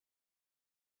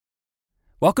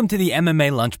Welcome to the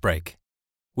MMA Lunch Break.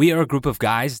 We are a group of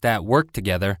guys that work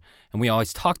together, and we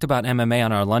always talked about MMA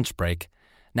on our lunch break.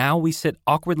 Now we sit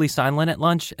awkwardly silent at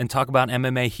lunch and talk about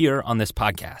MMA here on this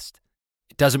podcast.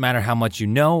 It doesn't matter how much you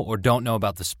know or don't know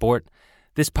about the sport.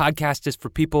 This podcast is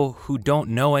for people who don't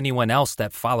know anyone else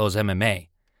that follows MMA.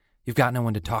 You've got no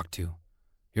one to talk to.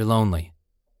 You're lonely.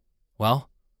 Well,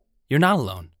 you're not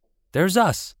alone. There's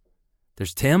us.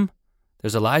 There's Tim,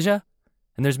 there's Elijah,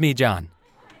 and there's me, John.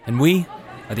 And we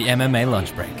are the MMA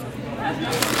Lunch Break.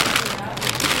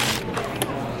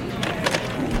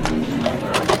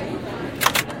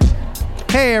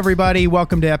 Hey everybody,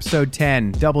 welcome to episode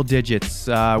 10, double digits.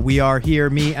 We are here,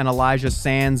 me and Elijah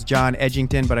Sands, John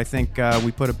Edgington, but I think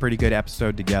we put a pretty good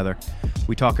episode together.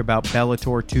 We talk about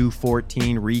Bellator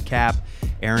 214 recap,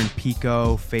 Aaron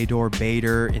Pico, Fedor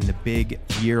Bader in the big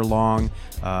year-long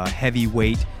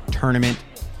heavyweight tournament.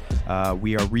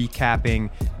 We are recapping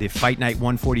the Fight Night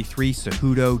 143,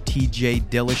 Cejudo, TJ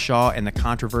Dillashaw, and the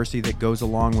controversy that goes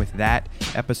along with that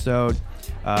episode.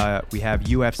 We have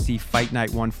UFC Fight Night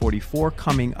 144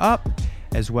 coming up,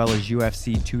 as well as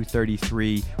UFC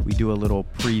 233. We do a little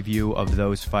preview of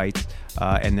those fights,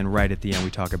 and then right at the end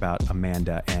we talk about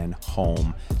Amanda and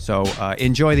Holm. So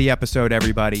enjoy the episode,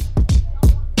 everybody.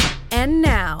 And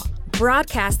now,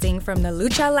 broadcasting from the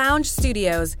Lucha Lounge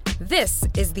Studios, this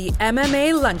is the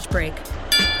MMA Lunch Break.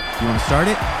 You want to start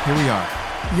it? Here we are.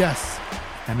 Yes.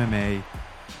 MMA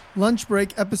Lunch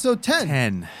Break, episode 10.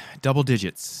 10, double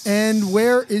digits. And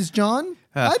where is John?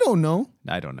 I don't know.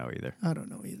 I don't know either.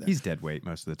 He's dead weight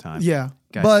most of the time. Yeah.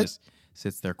 Guy but just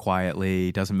sits there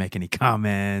quietly, doesn't make any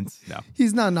comments. No.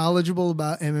 He's not knowledgeable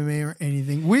about MMA or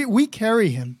anything. We carry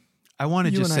him. I want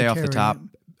to just say off the top, him.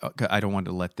 I don't want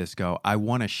to let this go. I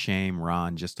want to shame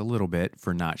Ron just a little bit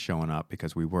for not showing up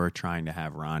because we were trying to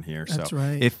have Ron here. That's so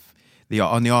right. If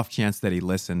on the off chance that he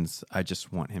listens, I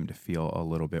just want him to feel a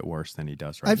little bit worse than he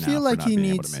does right now. I feel like he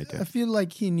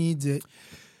needs it.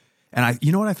 And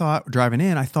you know what I thought driving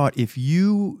in? I thought if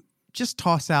you just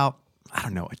toss out, I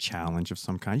don't know, a challenge of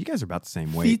some kind. You guys are about the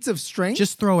same weight. Feats of strength?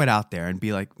 Just throw it out there and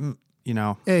be like, you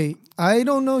know. Hey, I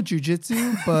don't know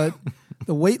jiu-jitsu, but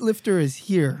the weightlifter is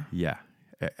here. Yeah,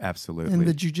 absolutely. And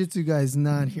the jiu-jitsu guy is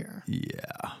not here.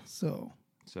 Yeah. So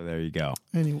there you go.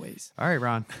 Anyways. All right,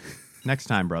 Ron. Next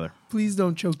time, brother. Please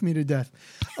don't choke me to death.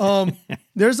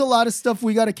 There's a lot of stuff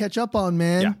we got to catch up on,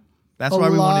 man. Yeah. That's why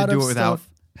we want to do it without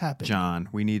happen. John.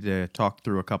 We need to talk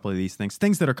through a couple of these things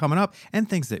that are coming up and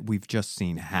things that we've just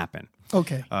seen happen.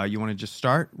 Okay. You want to just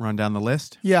start, run down the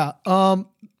list? Yeah. Bellator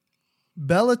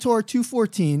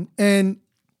 214. And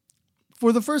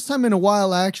for the first time in a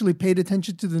while, I actually paid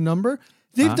attention to the number.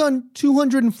 They've done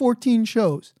 214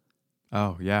 shows.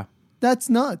 Oh, yeah. That's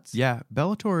nuts. Yeah.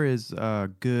 Bellator is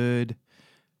a good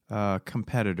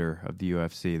competitor of the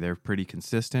UFC. They're pretty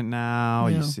consistent now.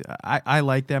 Yeah. You see, I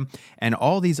like them. And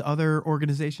all these other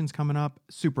organizations coming up,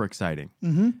 super exciting.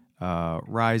 Mm-hmm.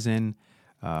 Ryzen,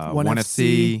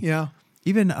 1FC. Yeah.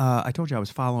 Even, I told you I was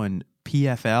following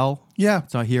PFL. Yeah.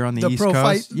 So here on the East Pro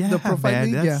Coast. Fight, the Pro Fight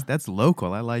League. That's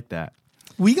local. I like that.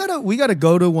 We gotta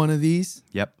go to one of these.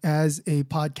 Yep. As a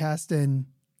podcast and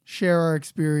share our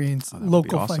experience,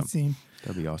 local fight scene.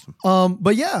 That'd be awesome.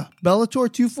 But yeah,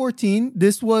 Bellator 214.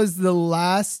 This was the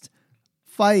last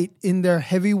fight in their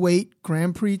heavyweight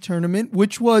Grand Prix tournament,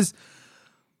 which was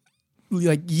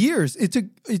like years. It took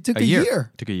a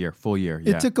year. Took a year, full year.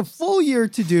 Yeah. It took a full year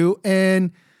to do,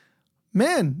 and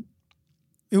man,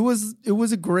 it was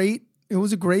a great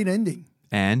ending.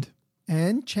 And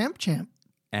champ.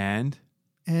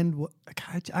 And what?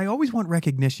 I always want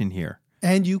recognition here.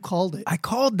 And you called it. I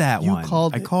called that one. You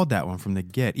called it. I called that one from the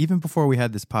get. Even before we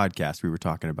had this podcast, we were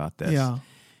talking about this. Yeah.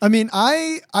 I mean,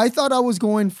 I thought I was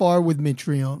going far with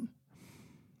Mitrione.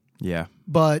 Yeah.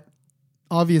 But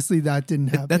obviously that didn't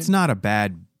happen. That's not a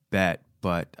bad bet,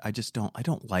 but I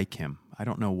don't like him. I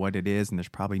don't know what it is, and there's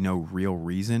probably no real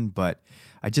reason, but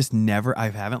I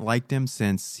haven't liked him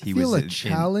since he was a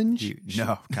challenge.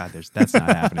 No, God, that's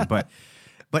not happening.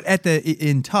 But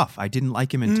in Tough, I didn't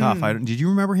like him in Tough. Did you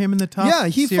remember him in the Tough? Yeah,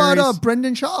 he series? fought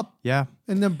Brendan Schaub. Yeah,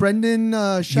 and then Brendan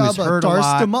Schaub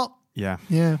darsed him up. Yeah,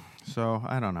 yeah. So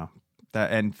I don't know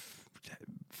that. And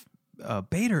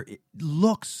Bader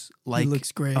looks like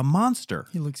great. A monster.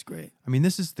 He looks great. I mean,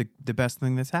 this is the best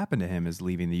thing that's happened to him is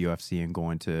leaving the UFC and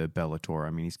going to Bellator. I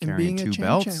mean, he's carrying two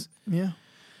belts. Champ. Yeah.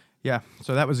 Yeah,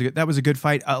 so that was a good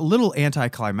fight. A little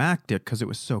anticlimactic because it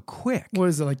was so quick. What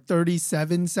is it, like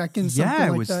 37 seconds? Yeah,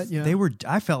 something it was. Like that? Yeah.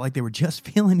 I felt like they were just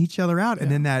feeling each other out,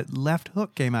 and then that left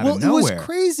hook came out of nowhere. Well, it was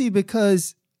crazy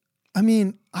because, I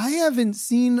mean, I haven't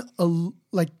seen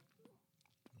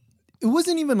it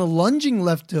wasn't even a lunging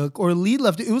left hook or a lead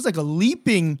left hook. It was like a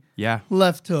leaping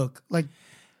left hook. Like,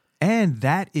 and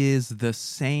that is the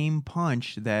same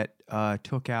punch that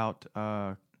took out,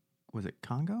 was it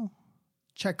Congo?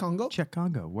 Czech Congo? Czech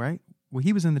Congo, right? Well,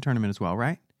 he was in the tournament as well,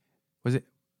 right? Was it?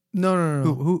 No.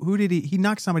 Who did he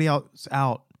knocked somebody else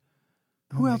out?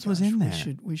 Who else was in there?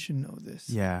 We should know this.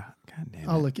 Yeah. God damn it.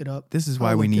 I'll look it up. This is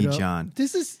why we need John.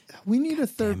 We need a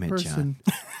third person.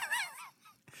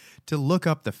 To look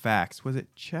up the facts. Was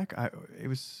it Czech?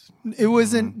 It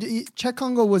wasn't. Czech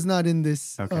Congo was not in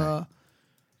this. Okay.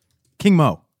 King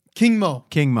Mo.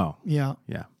 Yeah.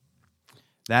 Yeah.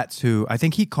 That's who. I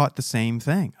think he caught the same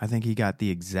thing. I think he got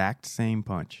the exact same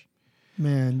punch.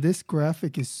 Man, this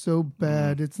graphic is so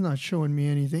bad. It's not showing me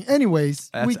anything. Anyways,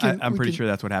 I'm pretty sure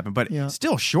that's what happened. But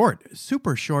still short.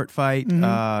 Super short fight.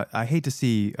 Mm-hmm. I hate to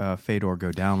see Fedor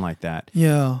go down like that.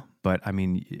 Yeah. But, I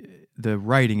mean, the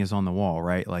writing is on the wall,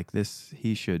 right? Like this,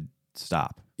 he should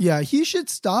stop. Yeah, he should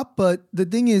stop. But the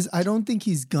thing is, I don't think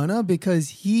he's gonna because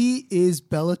he is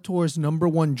Bellator's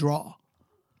 #1 draw.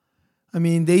 I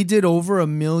mean, they did over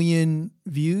 1 million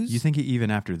views. You think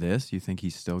even after this, you think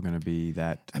he's still going to be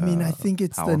that? I mean, I think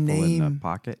it's the name. In the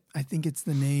pocket. I think it's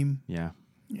the name. Yeah.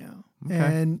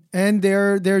 Okay. And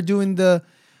they're doing the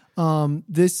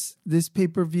this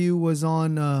pay-per-view was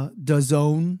on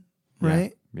DAZN,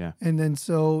 right? Yeah. And then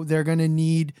so they're gonna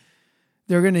need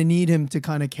him to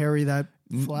kind of carry that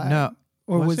flag. No.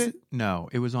 Or was it? No,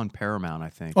 it was on Paramount, I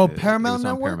think. Oh, Paramount it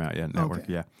was Network? on Paramount Network,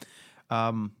 Okay.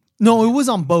 yeah. No, it was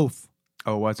on both.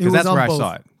 Oh, it was? Because that's where I both.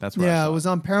 saw it. That's where I saw it was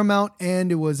on Paramount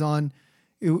and it was on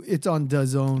it's on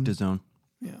DAZN. DAZN.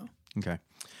 Yeah. Okay.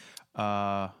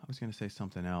 I was going to say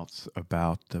something else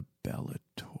about the Bellator.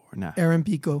 Nah. Aaron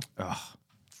Pico. Ugh.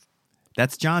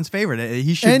 That's John's favorite.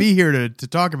 He should be here to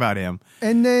talk about him.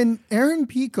 And then Aaron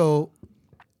Pico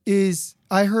is,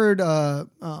 I heard, so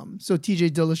TJ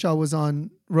Dillashaw was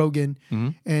on Rogan,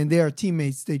 and they are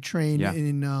teammates. They train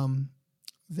in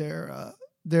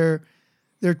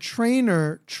their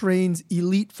trainer trains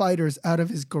elite fighters out of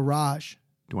his garage.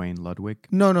 Dwayne Ludwig?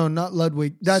 No, not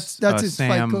Ludwig. That's his Sam.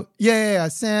 fight coach. Yeah.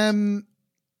 Sam.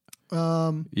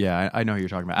 Yeah, I know who you're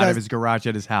talking about. Out of his garage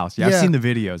at his house. Yeah, I've seen the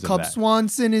videos Cub of that.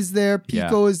 Swanson is there.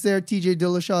 Pico is there. TJ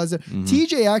Dillashaw is there.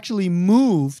 TJ actually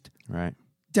moved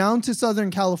down to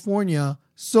Southern California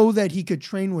so that he could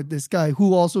train with this guy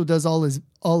who also does all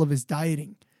of his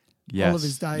dieting. Yes. All of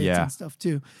his diets and stuff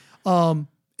too.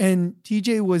 And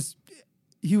TJ was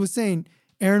saying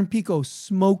Aaron Pico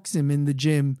smokes him in the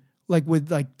gym, like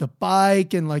with like the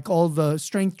bike and like all the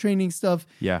strength training stuff.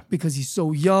 Yeah. Because he's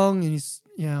so young and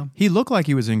he looked like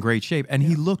he was in great shape and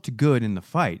he looked good in the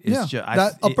fight. It's just,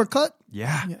 that uppercut.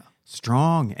 Yeah.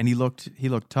 Strong. And he looked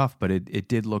tough, but it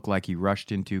did look like he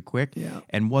rushed in too quick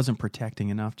and wasn't protecting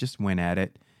enough. Just went at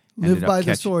it. Live by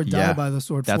the sword, die by the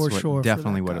sword. That's for sure.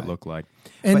 Definitely what it looked like.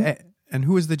 And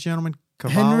who is the gentleman?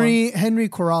 Henry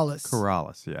Corrales.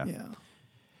 Corrales, yeah.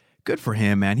 good for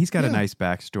him, man. He's got a nice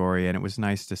backstory, and it was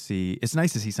nice to see. It's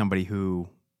nice to see somebody who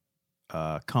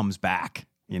comes back.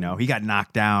 You know, he got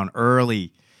knocked down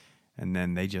early, and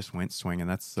then they just went swinging.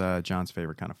 That's John's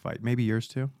favorite kind of fight. Maybe yours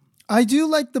too. I do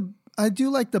like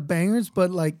the bangers,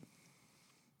 but like,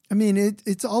 I mean,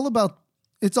 it's all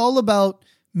about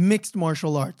mixed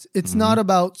martial arts. It's not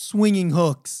about swinging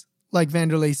hooks like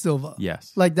Vanderlei Silva.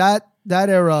 Yes, like that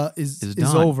era is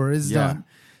over. Is done.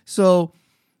 So,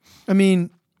 I mean,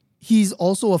 he's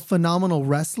also a phenomenal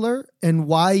wrestler, and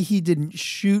why he didn't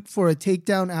shoot for a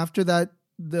takedown after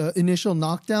the initial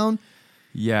knockdown.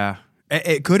 Yeah,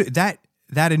 it could that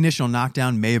initial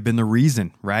knockdown may have been the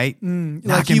reason, right?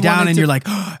 Knock like him down, and to, you're like,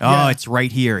 oh, it's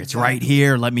right here. It's right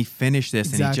here. Let me finish this.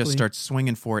 Exactly. And he just starts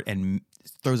swinging for it and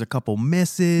throws a couple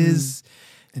misses,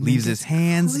 and leaves his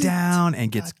hands down,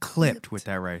 and gets clipped with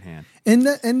that right hand. And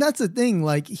that's the thing.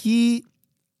 Like he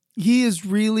is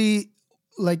really,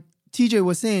 like TJ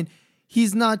was saying,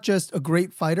 he's not just a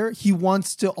great fighter. He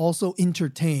wants to also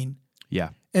entertain.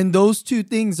 Yeah. And those two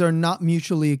things are not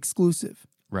mutually exclusive.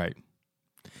 Right.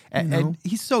 And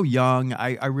he's so young.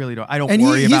 I really don't worry And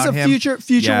about him. he's a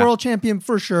future world champion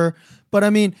for sure. But I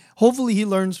mean, hopefully he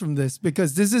learns from this,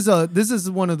 because this is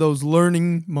one of those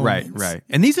learning moments. Right.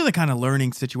 And these are the kind of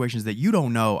learning situations that you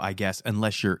don't know, I guess,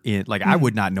 unless you're in. Like, I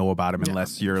would not know about them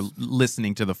unless you're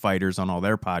listening to the fighters on all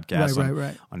their podcasts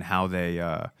on how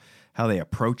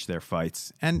approach their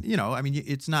fights. And, I mean,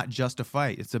 it's not just a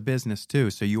fight. It's a business,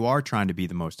 too. So you are trying to be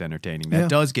the most entertaining. That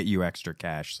does get you extra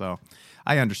cash. So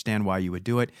I understand why you would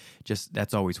do it. Just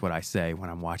that's always what I say when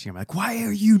I'm watching. I'm like, why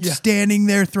are you standing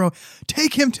there?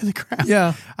 Take him to the ground.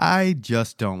 Yeah. I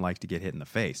just don't like to get hit in the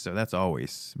face. So that's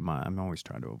always I'm always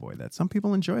trying to avoid that. Some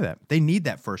people enjoy that. They need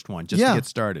that first one just to get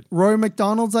started. Rory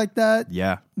McDonald's like that.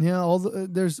 Yeah. Yeah.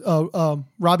 There's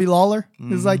Robbie Lawler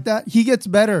is like that. He gets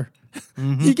better.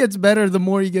 He gets better the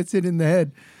more he gets hit in the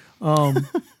head.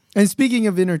 And speaking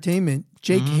of entertainment,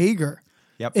 Jake Hager,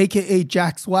 a.k.a.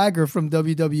 Jack Swagger from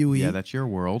WWE. Yeah, that's your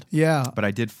world. Yeah. But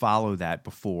I did follow that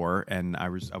before, and I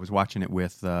was watching it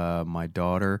with my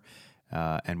daughter,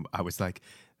 and I was like,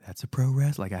 that's a pro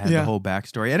wrestler. Like I had the whole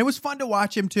backstory, and it was fun to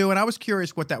watch him too. And I was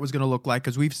curious what that was going to look like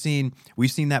because we've seen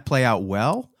that play out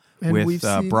well. And with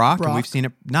Brock, and we've seen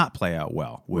it not play out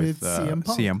well with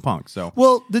CM Punk. So,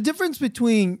 well, the difference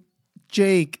between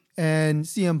Jake and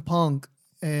CM Punk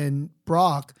and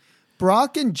Brock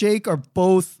and Jake are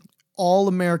both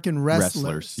All-American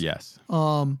wrestlers. Yes.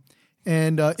 And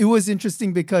it was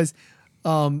interesting because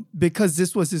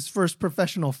this was his first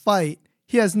professional fight.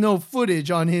 He has no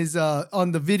footage on his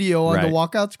on the video on the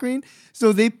walkout screen,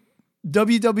 so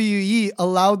WWE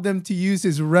allowed them to use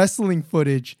his wrestling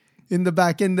footage in the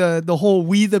back. And the whole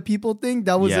 "We the People" thing,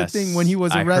 that was a thing when he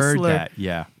was a wrestler. I heard that,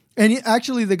 yeah. And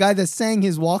actually, the guy that sang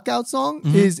his walkout song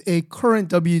is a current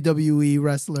WWE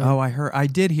wrestler. Oh, I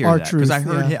did hear that because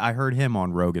I heard him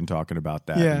on Rogan talking about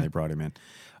that when they brought him in.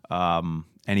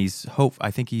 And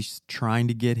I think he's trying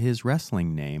to get his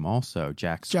wrestling name also,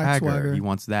 Jack Swagger. He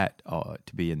wants that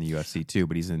to be in the UFC too,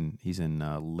 but he's in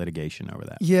litigation over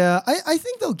that. Yeah, I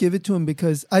think they'll give it to him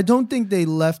because I don't think they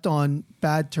left on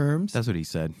bad terms. That's what he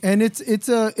said. And it's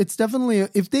definitely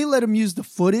if they let him use the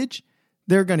footage,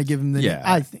 they're going to give him the name.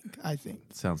 I think.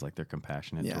 It sounds like they're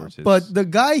compassionate towards his But the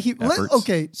guy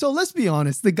efforts. So let's be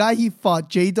honest. The guy he fought,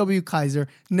 J.W. Kaiser,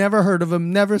 never heard of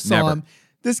him, never saw him.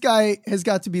 This guy has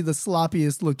got to be the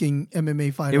sloppiest looking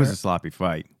MMA fighter. It was a sloppy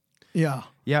fight. Yeah.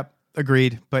 Yep.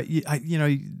 Agreed. But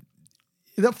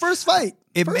the first fight.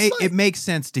 It makes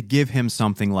sense to give him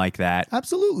something like that.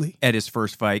 Absolutely. At his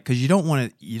first fight because you don't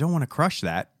want to crush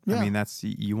that. Yeah. I mean,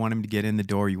 you want him to get in the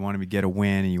door, you want him to get a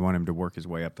win, and you want him to work his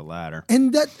way up the ladder.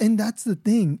 And that's the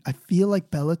thing. I feel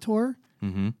like Bellator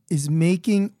is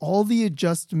making all the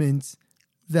adjustments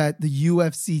that the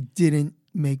UFC didn't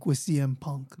make with CM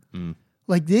Punk.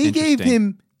 Like they gave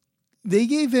him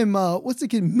what's the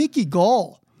kid, Mickey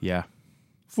Gall. Yeah.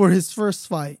 For his first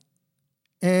fight.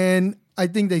 And I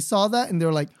think they saw that and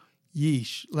they're like,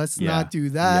 yeesh, let's not do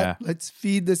that. Yeah. Let's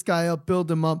feed this guy up, build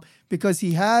him up because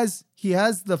he has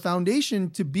the foundation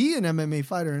to be an MMA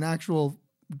fighter, an actual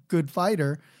good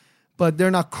fighter, but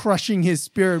they're not crushing his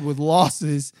spirit with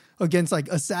losses against like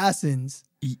assassins.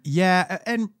 Yeah,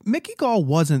 and Mickey Gall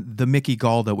wasn't the Mickey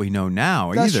Gall that we know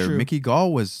now either. True. Mickey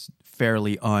Gall was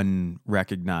fairly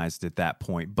unrecognized at that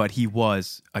point, but he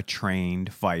was a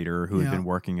trained fighter who had been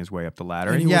working his way up the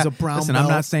ladder. And he was a brown belt. I'm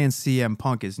not saying CM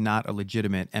Punk is not a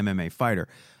legitimate MMA fighter.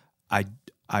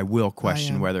 I will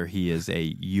question whether he is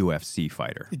a UFC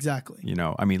fighter. Exactly.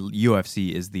 I mean,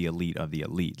 UFC is the elite of the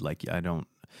elite. Like,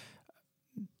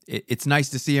 it's nice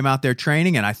to see him out there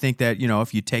training, and I think that,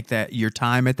 if you take your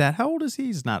time at that, how old is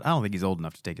he? I don't think he's old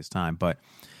enough to take his time, but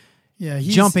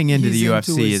jumping into the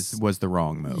UFC was the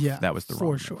wrong move. Yeah, that was the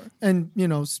wrong move. For sure. And,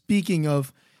 speaking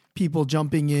of people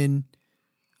jumping in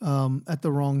at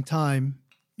the wrong time,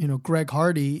 Greg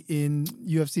Hardy in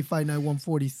UFC Fight Night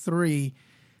 143,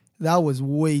 that was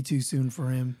way too soon for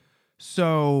him.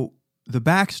 So the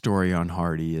backstory on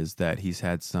Hardy is that he's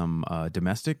had some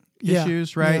domestic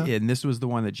issues, right? Yeah. And this was the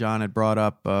one that John had brought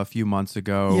up a few months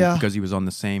ago because he was on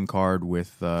the same card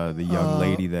with the young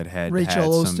lady that had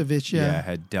Rachel had Ostovich,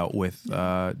 had dealt with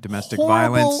domestic horrible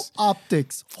violence.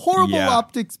 Horrible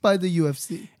optics by the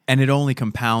UFC. And it only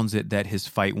compounds it that his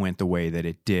fight went the way that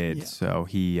it did. Yeah. So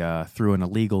he threw an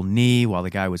illegal knee while the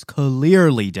guy was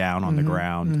clearly down on the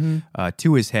ground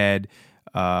to his head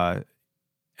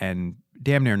and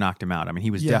damn near knocked him out. I mean,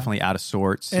 he was definitely out of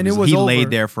sorts. And he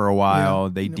laid there for a while.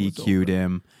 They DQ'd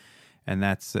him. And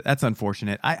that's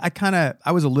unfortunate.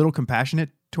 I was a little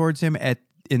compassionate towards him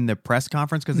in the press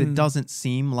conference because it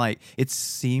seemed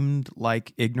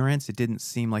like ignorance. It didn't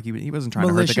seem like he wasn't trying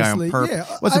to hurt the guy on purpose.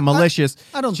 Yeah. It wasn't malicious.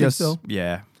 I don't think so.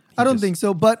 Yeah. I don't think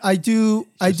so. But I do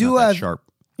have sharp.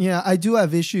 Yeah, I do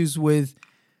have issues with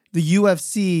the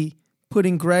UFC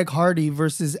putting Greg Hardy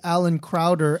versus Alan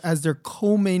Crowder as their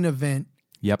co-main event.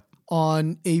 Yep.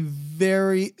 On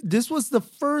this was the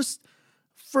first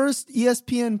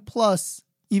ESPN Plus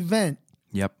event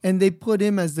Yep. and they put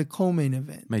him as the co-main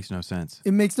event. Makes no sense.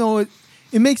 It makes no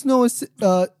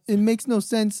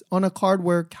sense on a card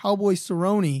where Cowboy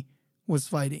Cerrone was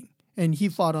fighting, and he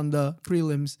fought on the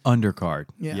prelims. Undercard.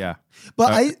 Yeah.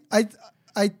 But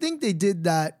I think they did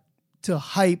that to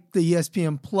hype the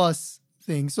ESPN Plus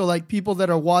thing. So like people that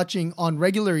are watching on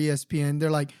regular ESPN, they're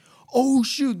like, oh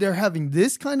shoot, they're having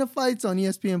this kind of fights on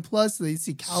ESPN Plus. They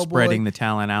see Cowboy spreading the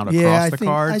talent out across the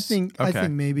cards. I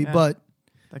think maybe, Yeah. but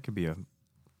That could be a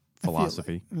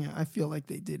philosophy. I feel like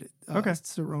they did it. Okay.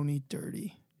 Cerrone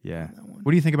dirty. Yeah. That one.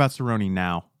 What do you think about Cerrone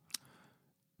now?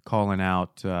 Calling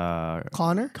out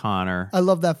Connor. Connor. I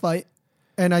love that fight,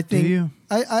 and I think Do you?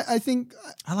 I think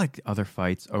I like other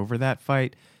fights over that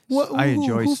fight. what, I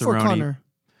enjoy who for Cerrone. Connor?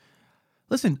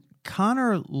 Listen,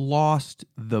 Connor lost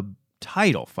the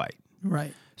title fight.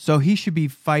 Right. So he should be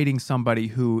fighting somebody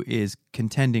who is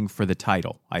contending for the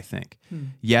title, I think.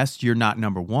 Yes, you're not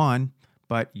number one,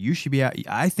 but you should be.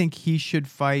 I think he should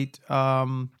fight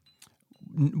number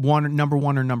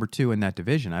one or number two in that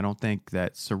division. I don't think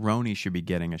that Cerrone should be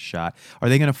getting a shot. Are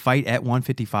they going to fight at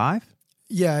 155?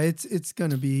 Yeah, it's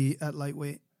gonna be at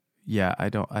lightweight. Yeah, I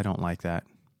don't like that.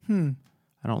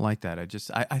 I don't like that.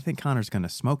 I think Connor's going to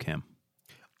smoke him.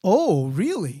 Oh,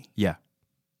 really? Yeah,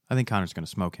 I think Connor's going to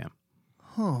smoke him.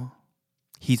 Huh.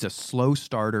 He's a slow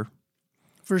starter.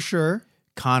 For sure.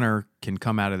 Connor can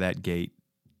come out of that gate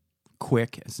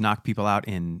quick, has knocked people out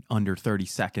in under 30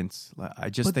 seconds. I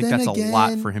just But think then that's a again-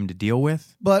 lot for him to deal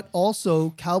with. But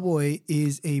also, Cowboy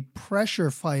is a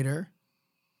pressure fighter,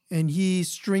 and he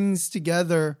strings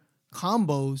together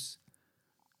combos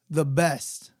the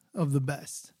best of the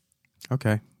best.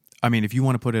 Okay. I mean, if you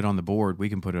want to put it on the board, we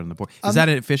can put it on the board. Is that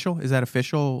official? Is that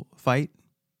official fight?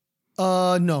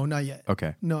 No, not yet.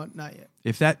 Okay. No, not yet.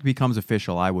 If that becomes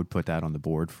official, I would put that on the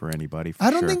board for anybody. For I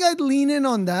don't sure. think I'd lean in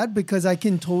on that because I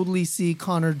can totally see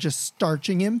Connor just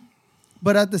starching him.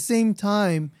 But at the same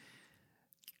time,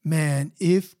 man,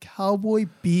 if Cowboy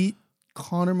beat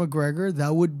Conor McGregor,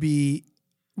 that would be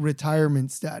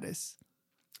retirement status.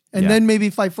 And Yeah. then maybe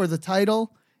fight for the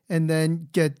title and then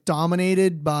get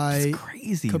dominated by It's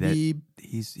crazy Khabib. that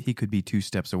he could be 2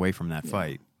 steps away from that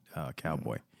fight,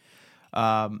 Cowboy.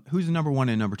 Who's the number one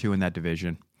and number two in that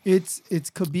division? It's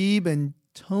Khabib and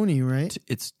Tony, right?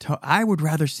 I would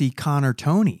rather see Conor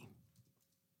Tony.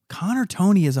 Conor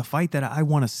Tony is a fight that I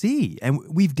want to see, and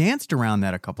we've danced around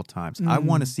that a couple times. I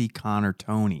want to see Conor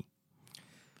Tony.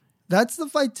 That's the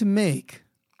fight to make.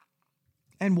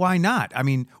 And why not? I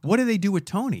mean, what do they do with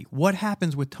Tony? What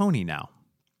happens with Tony now?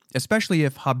 Especially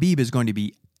if Khabib is going to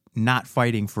be not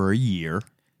fighting for a year.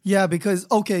 Yeah, because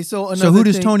okay, so Who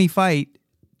does thing- Tony fight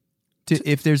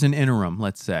if there's an interim,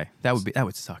 let's say? That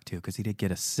would suck too, because he did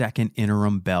get a second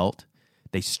interim belt.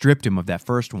 They stripped him of that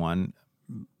first one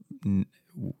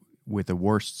with the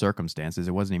worst circumstances.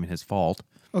 It wasn't even his fault.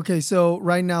 Okay, so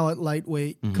right now at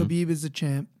lightweight, Khabib is the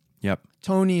champ. Yep.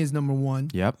 Tony is number one.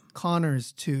 Yep. Connor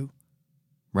is 2.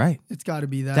 Right. It's got to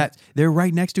be that. They're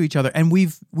right next to each other, and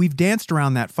we've danced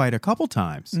around that fight a couple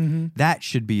times. That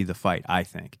should be the fight, I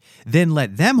think. Then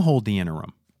let them hold the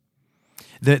interim.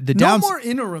 No more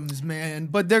interims, man.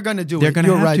 But they're gonna do They're it. going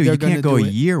to have to. They're You gonna can't go do a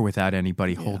it. year without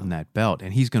anybody holding that belt,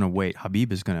 and he's going to wait.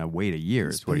 Habib is going to wait a year,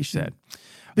 is what he said.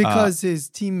 because his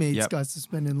teammates yep. got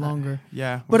suspended longer.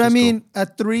 Yeah, but which I is mean, cool.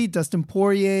 at 3, Dustin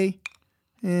Poirier.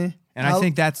 And I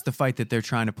think that's the fight that they're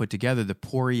trying to put together. The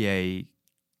Poirier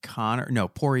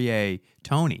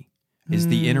Tony is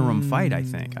the interim fight. I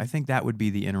think that would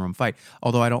be the interim fight.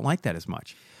 Although I don't like that as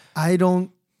much. I don't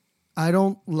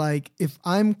like. If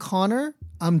I'm Connor,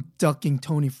 I'm ducking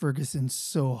Tony Ferguson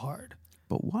so hard.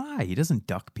 But why? He doesn't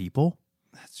duck people.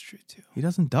 That's true too. He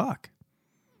doesn't duck.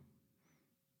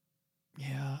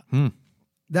 Yeah.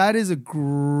 That is a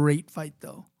great fight,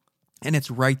 though. And it's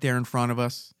right there in front of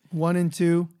us. 1 and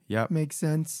 2. Yep. Makes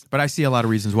sense. But I see a lot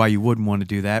of reasons why you wouldn't want to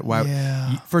do that. Why?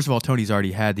 Yeah. First of all, Tony's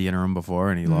already had the interim before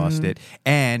and he lost it.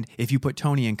 And if you put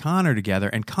Tony and Conor together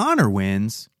and Conor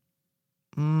wins,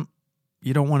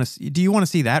 you don't want to. Do you want to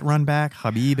see that run back,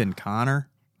 Khabib and Conor?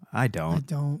 I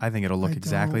don't. I think it'll look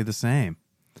exactly the same.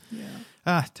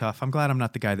 Yeah. Tough. I'm glad I'm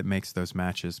not the guy that makes those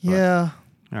matches. But, Yeah.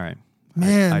 All right.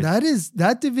 Man,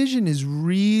 that division is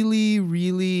really,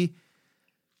 really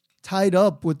tied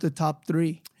up with the top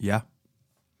 3. Yeah.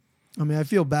 I mean, I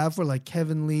feel bad for like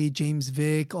Kevin Lee, James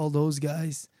Vick, all those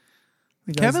guys.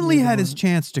 Kevin Lee had his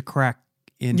chance to crack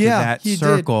into that he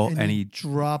circle, did, and he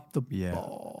dropped the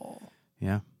ball.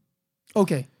 Yeah.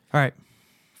 Okay, All right.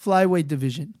 flyweight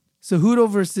division. Cejudo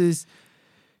versus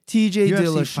TJ UFC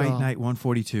Dillashaw. Fight Night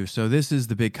 142. So this is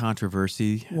the big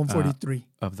controversy. 143.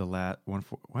 Of the what?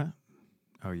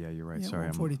 Oh yeah, you're right. Yeah, Sorry,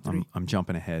 143. I'm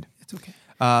jumping ahead. It's okay.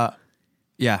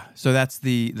 Yeah, so that's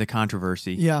the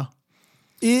controversy. Yeah.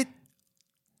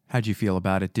 How'd you feel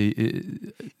about it?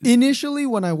 Initially,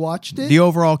 when I watched it, The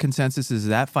overall consensus is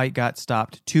that fight got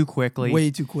stopped too quickly. way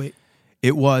too quick.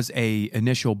 It was a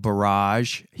initial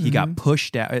barrage. He got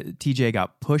pushed down. TJ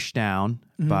got pushed down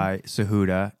by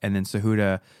Cejudo, and then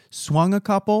Cejudo swung a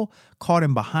couple, caught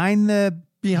him behind the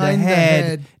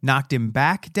head, knocked him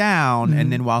back down,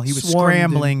 and then while he was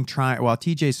scrambling, while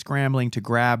TJ's scrambling to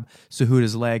grab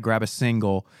Cejudo's leg, grab a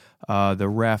single, the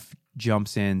ref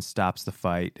jumps in, stops the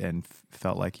fight, and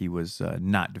felt like he was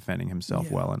not defending himself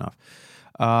well enough.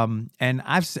 And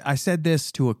I said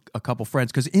this to a couple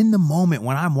friends, because in the moment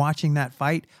when I'm watching that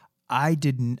fight, I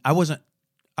wasn't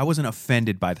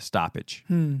offended by the stoppage.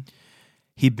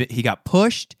 He got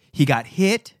pushed, he got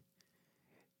hit,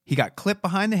 he got clipped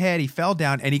behind the head, he fell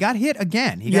down, and he got hit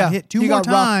again. He got hit two more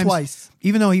times, twice,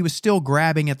 even though he was still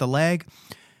grabbing at the leg.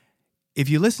 If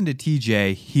you listen to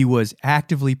TJ, he was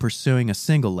actively pursuing a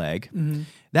single leg.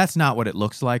 That's not what it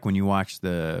looks like when you watch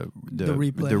the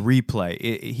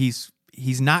replay.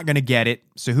 He's not going to get it.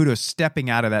 Cejudo's stepping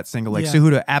out of that single leg.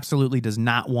 Cejudo absolutely does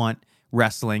not want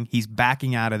wrestling. He's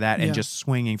backing out of that and just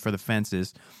swinging for the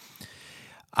fences.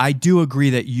 I do agree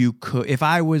that you could, if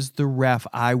I was the ref,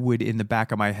 I would in the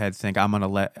back of my head think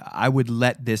I would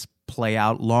let this play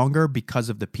out longer because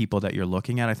of the people that you're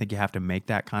looking at. I think you have to make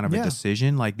that kind of a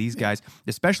decision. Like these guys,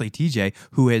 especially TJ,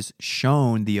 who has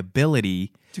shown the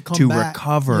ability to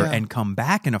recover and come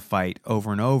back in a fight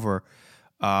over and over.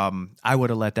 I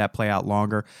would have let that play out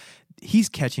longer. He's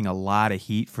catching a lot of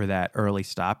heat for that early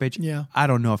stoppage. Yeah. I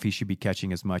don't know if he should be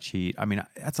catching as much heat. I mean,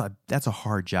 that's a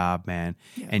hard job, man.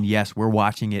 Yeah. And yes, we're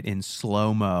watching it in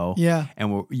slow-mo. Yeah.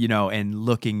 And we're and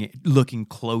looking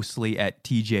closely at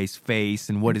TJ's face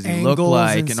and what does he look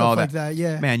like and all that.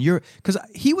 Yeah. Man, because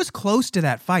he was close to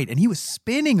that fight and he was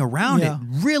spinning around it,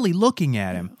 really looking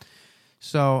at him.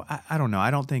 So I don't know. I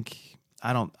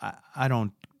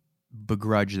don't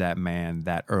begrudge that man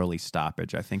that early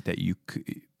stoppage. I think that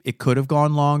it could have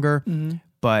gone longer,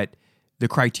 but the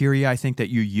criteria I think that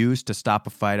you used to stop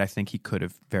a fight, I think he could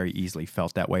have very easily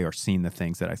felt that way or seen the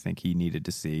things that I think he needed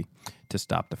to see to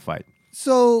stop the fight.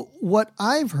 So what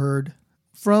I've heard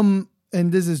from,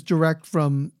 and this is direct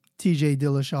from TJ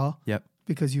Dillashaw,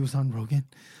 because he was on Rogan,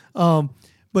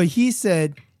 but he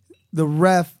said the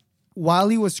ref, while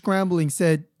he was scrambling,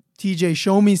 said, TJ,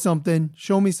 show me something,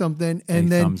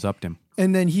 and then thumbs upped him.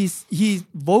 And then he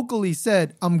vocally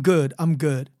said, I'm good.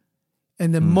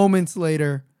 And then moments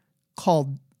later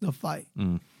called the fight.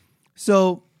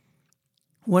 So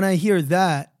when I hear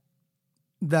that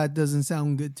doesn't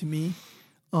sound good to me.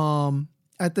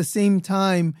 At the same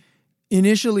time,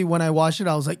 initially when I watched it,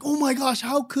 I was like, oh my gosh,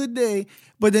 how could they?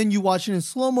 But then you watch it in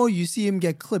slow-mo, you see him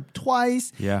get clipped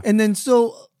twice. Yeah. And then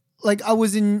like I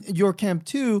was in your camp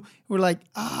too. We're like,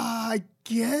 I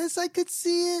guess I could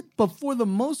see it, but for the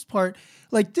most part,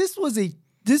 like this was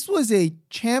a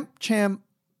champ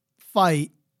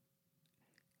fight,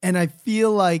 and I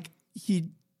feel like he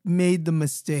made the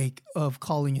mistake of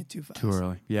calling it too fast, too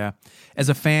early. Yeah, as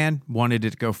a fan, wanted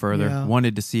it to go further,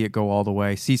 wanted to see it go all the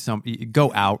way,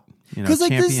 go out. Because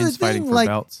like, champions fighting for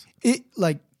belts.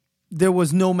 There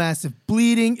was no massive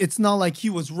bleeding. It's not like he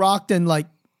was rocked and like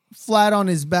flat on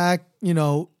his back,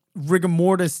 rigor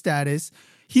mortis status.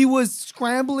 He was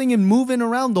scrambling and moving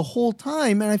around the whole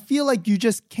time. And I feel like you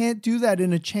just can't do that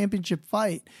in a championship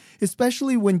fight,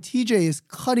 especially when TJ is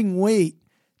cutting weight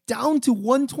down to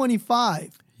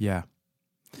 125. Yeah.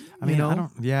 I mean,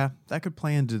 that could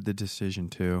play into the decision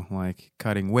too. Like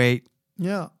cutting weight.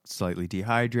 Yeah. Slightly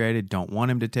dehydrated. Don't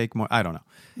want him to take more. I don't know.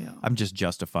 Yeah. I'm just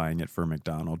justifying it for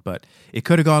McDonald, but it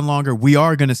could have gone longer. We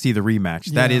are going to see the rematch.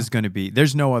 Yeah. That is going to be,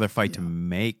 there's no other fight to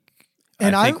make.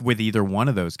 And I think with either one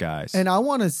of those guys. And I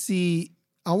want to see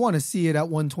it at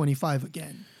 125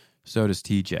 again. So does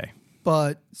TJ.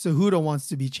 But Cejudo wants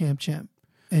to be champ,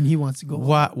 and he wants to go.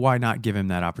 Why not give him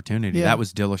that opportunity? Yeah. That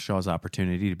was Dillashaw's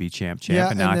opportunity to be champ,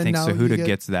 and now I think Cejudo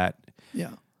gets that. Yeah.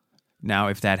 Now,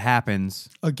 if that happens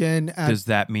again, does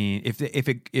that mean if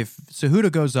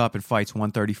Cejudo goes up and fights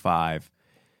 135,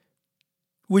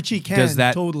 which he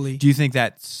can totally? Do you think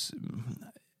that's?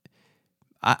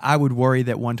 I would worry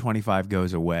that 125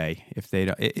 goes away if they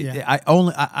don't.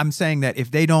 I'm saying that if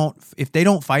they don't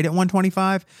fight at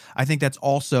 125, I think that's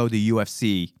also the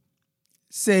UFC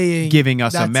giving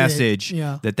us a message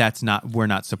that's not, we're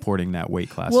not supporting that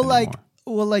weight class anymore.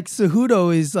 Like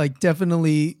Cejudo is like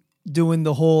definitely doing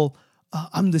the whole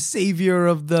I'm the savior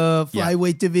of the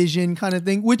flyweight division kind of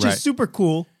thing, which is super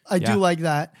cool. I do like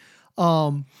that.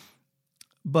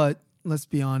 But let's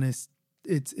be honest,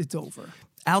 it's over.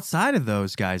 Outside of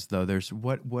those guys, though, there's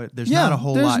not a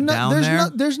whole lot down there.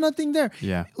 There's nothing there.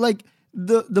 Yeah. Like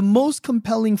the most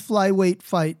compelling flyweight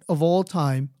fight of all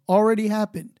time already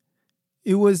happened.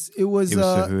 It was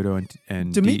Cejudo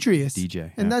and Demetrius,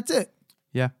 DJ, and that's it.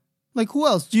 Yeah. Like who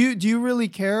else? Do you really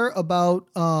care about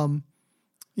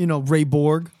Ray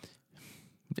Borg?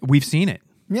 We've seen it.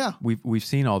 Yeah, we've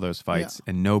seen all those fights,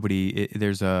 and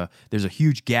there's a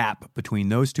huge gap between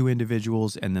those two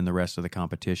individuals and then the rest of the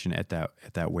competition at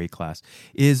that weight class.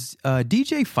 Is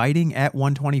DJ fighting at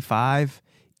 125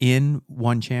 in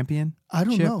one champion? I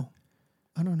don't know.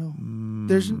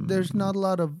 There's not a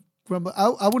lot of.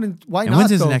 I wouldn't. Why not?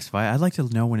 When's his next fight? I'd like to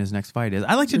know when his next fight is.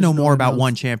 I'd like to know more about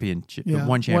one championship. Yeah,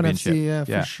 one championship. One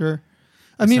FC, for sure.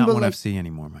 It's not one FC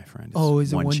anymore, my friend. It's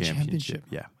is it one championship?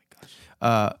 Yeah. Oh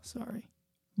my gosh. Sorry.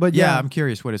 But yeah, I'm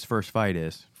curious what his first fight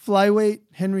is. Flyweight,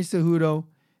 Henry Cejudo,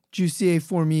 Jussier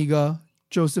Formiga,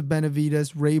 Joseph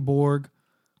Benavidez, Ray Borg.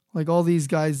 Like all these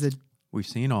guys that... We've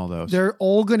seen all those. They're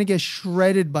all going to get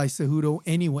shredded by Cejudo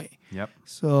anyway. Yep.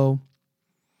 So,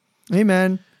 hey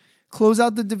man, close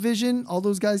out the division. All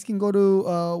those guys can go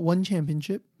to one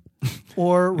championship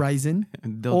or Ryzen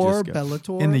or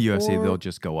Bellator. In the UFC, they'll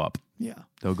just go up. Yeah.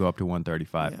 They'll go up to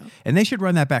 135. Yeah. And they should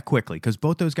run that back quickly because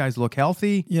both those guys look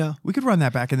healthy. Yeah. We could run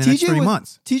that back in the next 3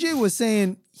 months. TJ was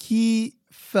saying he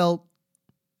felt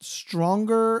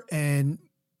stronger and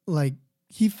like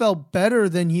he felt better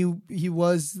than he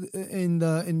was in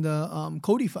the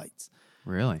Cody fights.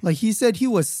 Really? Like he said he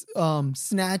was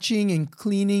snatching and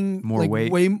cleaning more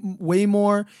weight. Way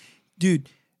more. Dude,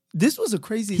 this was a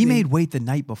crazy He thing. made weight the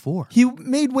night before. He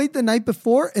made weight the night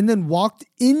before and then walked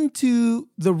into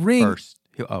the ring. First.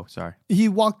 Sorry. He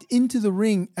walked into the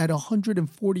ring at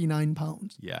 149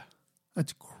 pounds. Yeah.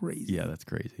 That's crazy. Yeah, that's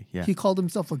crazy. Yeah. He called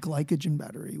himself a glycogen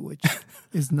battery, which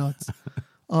is nuts.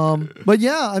 But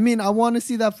yeah, I mean, I want to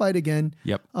see that fight again.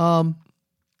 Yep. And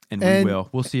we will.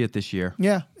 We'll see it this year.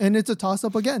 Yeah. And it's a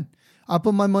toss-up again. I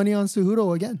put my money on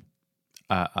Cejudo again.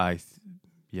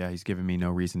 Yeah, he's given me no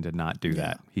reason to not do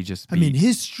that. He just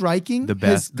his striking the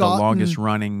best, the longest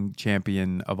running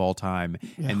champion of all time,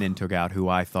 and then took out who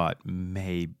I thought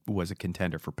was a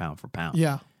contender for pound.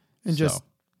 Yeah, and just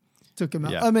took him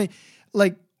out. Yeah. I mean,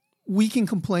 like we can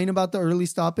complain about the early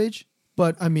stoppage,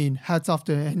 but I mean, hats off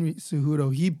to Henry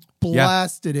Cejudo. He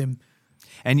blasted him.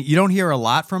 And you don't hear a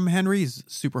lot from Henry. He's a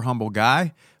super humble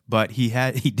guy, but he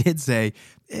did say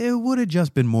it would have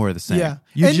just been more of the same. Yeah.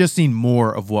 You've just seen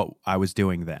more of what I was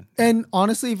doing then. And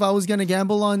honestly, if I was going to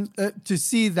gamble on to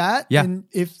see that, and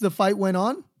if the fight went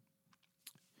on,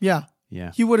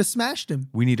 he would have smashed him.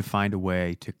 We need to find a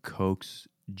way to coax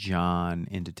John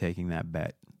into taking that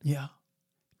bet. Yeah.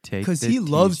 Because he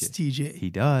loves TJ. He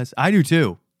does. I do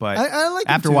too. But I like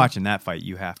after watching that fight,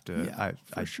 you have to.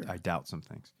 I doubt some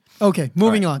things. Okay,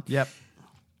 moving on. Yep.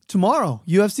 Tomorrow,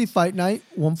 UFC Fight Night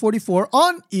 144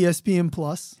 on ESPN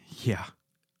Plus. Yeah.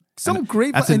 Some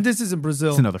great and this is in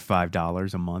Brazil. It's another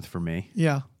 $5 a month for me.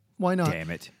 Yeah. Why not?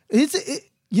 Damn it.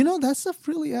 That stuff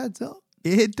really adds up.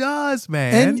 It does,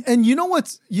 man. And you know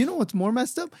what's more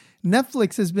messed up?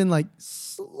 Netflix has been like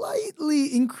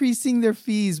slightly increasing their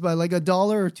fees by like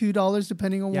 $1 or $2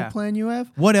 depending on what plan you have.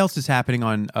 What else is happening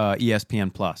on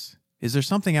ESPN Plus? Is there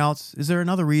something else? Is there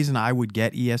another reason I would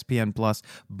get ESPN Plus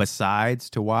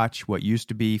besides to watch what used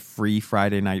to be free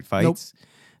Friday night fights? Nope.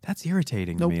 That's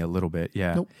irritating to me a little bit.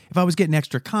 Yeah. Nope. If I was getting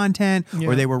extra content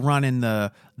or they were running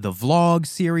the vlog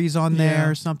series on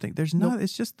there or something. There's no,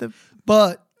 it's just the...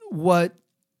 But what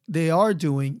they are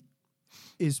doing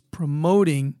is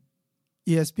promoting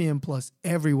ESPN Plus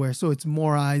everywhere. So it's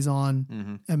more eyes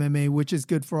on MMA, which is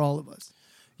good for all of us.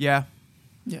 Yeah.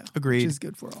 Yeah. Agreed. Which is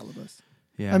good for all of us.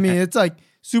 Yeah. I mean, it's like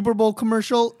Super Bowl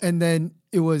commercial, and then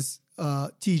it was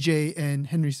TJ and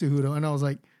Henry Cejudo, and I was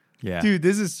like, dude,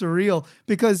 this is surreal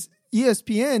because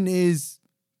ESPN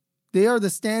they are the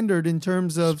standard in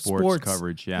terms of sports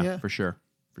coverage. Yeah, for sure.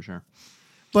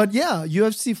 But yeah,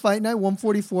 UFC Fight Night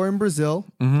 144 in Brazil.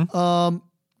 Mm-hmm.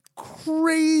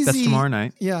 Crazy. That's tomorrow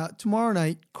night. Yeah, tomorrow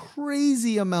night.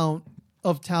 Crazy amount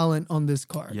of talent on this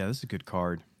card. Yeah, this is a good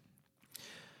card.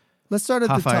 Let's start at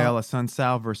the top. Rafael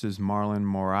Assunção versus Marlon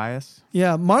Moraes.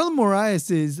 Yeah, Marlon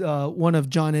Moraes is one of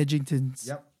John Edgington's.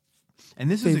 Yep. And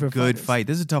this is a good fight.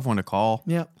 This is a tough one to call.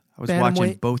 Yep. I was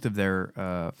watching both of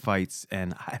their fights,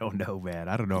 and I don't know, man.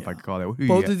 I don't know if I could call that.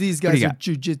 Both of these guys are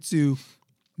jiu-jitsu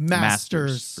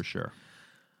masters. For sure.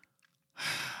 I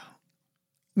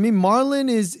mean, Marlon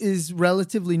is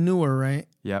relatively newer, right?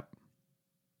 Yep.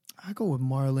 I go with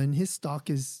Marlon. His stock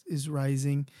is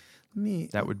rising.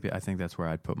 That would be. I think that's where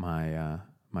I'd put my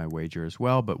my wager as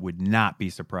well, but would not be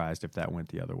surprised if that went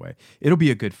the other way. It'll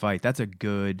be a good fight. That's a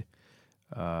good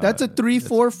That's a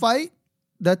 3-4 fight.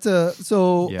 That's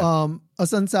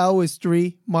Assunção is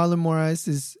 3, Marlon Moraes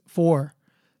is 4.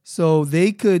 So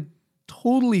they could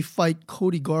totally fight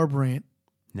Cody Garbrandt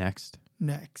next.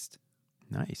 Nice.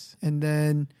 And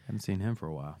then haven't seen him for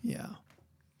a while. Yeah.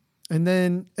 And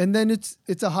then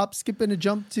it's a hop, skip, and a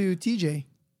jump to TJ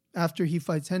after he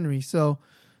fights Henry. So,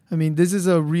 I mean, this is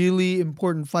a really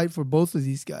important fight for both of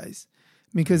these guys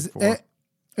because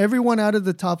everyone out of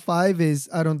the top 5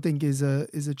 I don't think is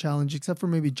a challenge except for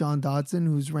maybe John Dodson,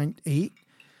 who's ranked 8.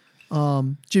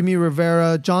 Jimmy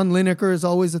Rivera, John Lineker is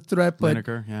always a threat, but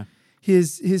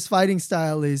his fighting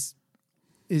style is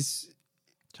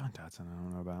John Dodson. I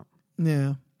don't know about.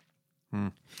 Yeah.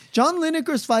 John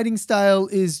Lineker's fighting style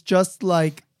is just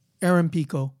like Aaron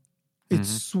Pico. It's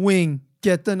swing,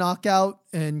 get the knockout,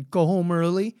 and go home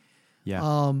early.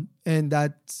 Yeah. And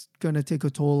that's going to take a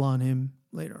toll on him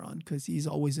later on because he's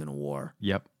always in a war.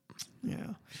 Yep.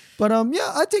 Yeah. But I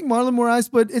take Marlon Moraes,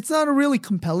 but it's not a really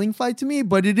compelling fight to me,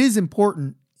 but it is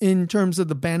important in terms of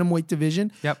the bantamweight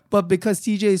division. Yep. But because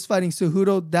TJ is fighting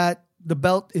Cejudo, that the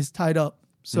belt is tied up.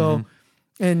 So,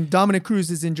 and Dominic Cruz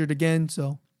is injured again.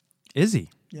 So, is he?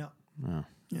 Yeah. Oh.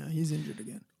 Yeah, he's injured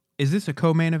again. Is this a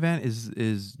co-main event?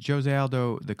 Is Jose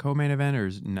Aldo the co-main event or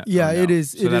is no? Yeah, no? it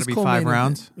is. So that'll be 5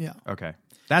 rounds. Event. Yeah. Okay,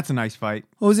 that's a nice fight.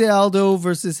 Jose Aldo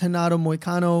versus Renato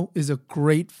Moicano is a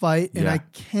great fight, and I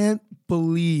can't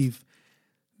believe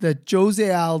that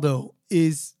Jose Aldo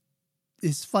is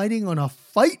fighting on a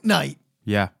fight night.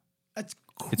 Yeah, that's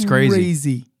it's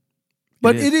crazy.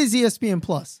 But it is ESPN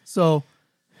Plus, so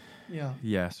yeah.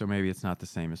 Yeah, so maybe it's not the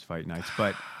same as fight nights,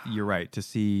 but you're right to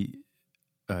see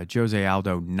Jose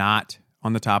Aldo not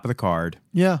on the top of the card.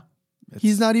 Yeah,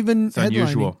 he's not even. It's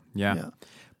unusual. Yeah,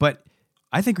 but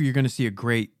I think you're going to see a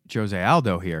great Jose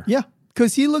Aldo here. Yeah,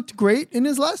 because he looked great in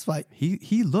his last fight.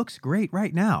 He looks great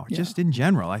right now. Yeah. Just in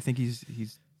general, I think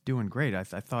he's doing great. I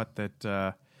thought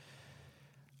that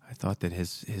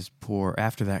his poor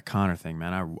after that Conor thing,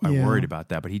 man. I worried about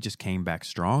that, but he just came back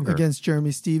stronger against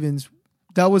Jeremy Stevens.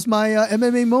 That was my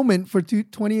MMA moment for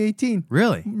 2018.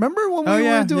 Really? Remember when we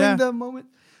were doing that moment?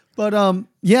 But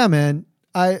yeah, man.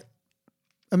 I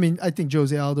mean, I think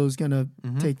Jose Aldo is gonna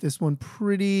take this one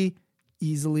pretty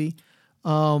easily,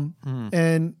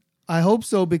 and I hope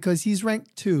so because he's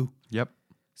ranked 2. Yep.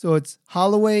 So it's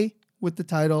Holloway with the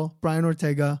title, Brian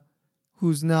Ortega,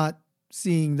 who's not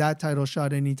seeing that title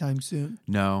shot anytime soon.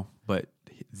 No, but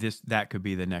that could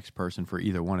be the next person for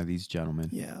either one of these gentlemen.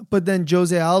 Yeah, but then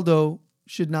Jose Aldo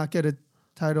should not get a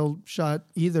title shot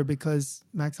either because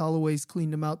Max Holloway's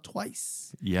cleaned him out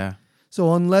twice. Yeah.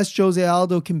 So unless Jose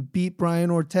Aldo can beat Brian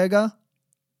Ortega,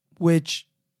 which,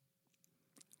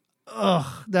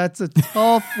 that's a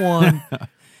tough one.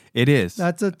 It is.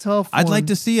 That's a tough one. I'd like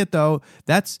to see it though.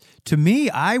 That's to me.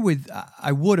 I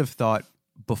would have thought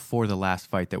before the last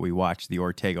fight that we watched, the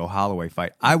Ortega Holloway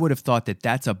fight, I would have thought that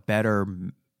that's a better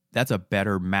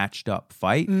matched up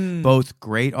fight. Both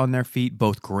great on their feet,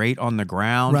 both great on the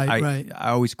ground. Right. I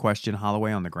always question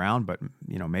Holloway on the ground, but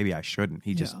maybe I shouldn't.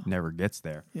 He just never gets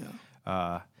there.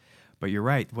 Yeah. But you're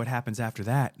right. What happens after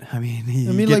that? I mean,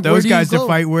 you get like, those guys to go?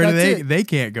 fight where That's they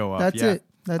can't go up. That's it.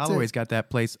 Holloway's got that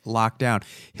place locked down.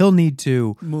 He'll need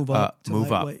to move up,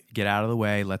 get out of the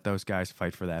way, let those guys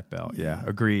fight for that belt. Yeah,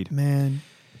 agreed. Man,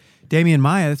 Damian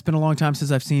Maia. It's been a long time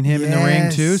since I've seen him in the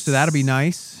ring too, so that'll be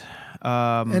nice.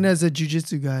 And as a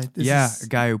jiu-jitsu guy, a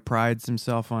guy who prides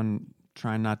himself on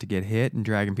trying not to get hit and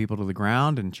dragging people to the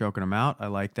ground and choking them out. I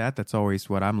like that. That's always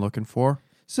what I'm looking for.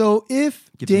 So if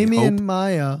Damian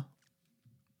Maia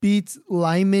beats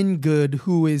Lyman Good,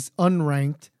 who is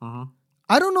unranked,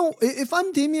 I don't know. If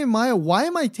I'm Damian Maia, why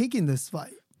am I taking this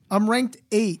fight? I'm ranked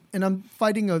 8, and I'm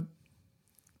fighting a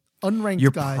unranked guy.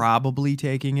 You're probably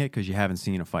taking it because you haven't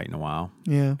seen a fight in a while.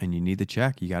 Yeah. And you need the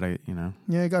check. You got to,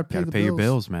 Yeah, you got to pay your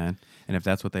bills, man. And if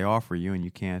that's what they offer you and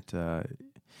you can't,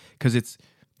 because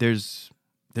there's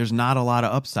not a lot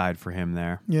of upside for him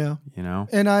there. Yeah.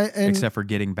 And except for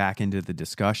getting back into the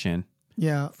discussion.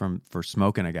 Yeah. For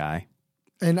smoking a guy.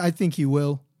 And I think he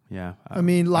will. Yeah. I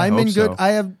mean, Lyman Good, so.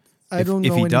 I don't know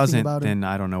if he anything doesn't, about him. then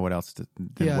I don't know what else.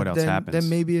 What else happens? Then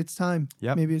maybe it's time.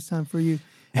 Yep. Maybe it's time for you.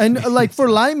 And like for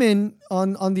Lyman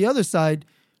on the other side,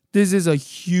 this is a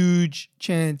huge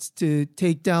chance to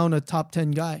take down a top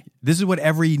 10 guy. This is what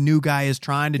every new guy is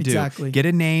trying to do. Exactly. Get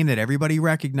a name that everybody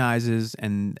recognizes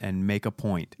and make a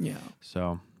point. Yeah.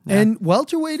 So. Yeah. And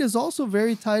welterweight is also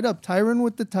very tied up. Tyron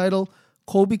with the title,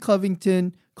 Colby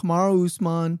Covington, Kamaru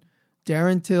Usman,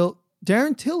 Darren Till.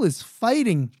 Darren Till is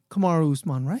fighting Kamaru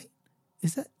Usman, right?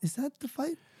 Is that the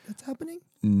fight that's happening?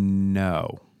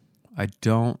 No, I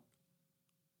don't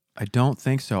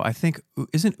think so. I think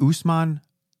isn't Usman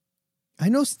I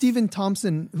know Stephen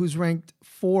Thompson, who's ranked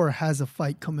 4, has a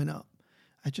fight coming up.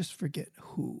 I just forget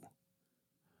who.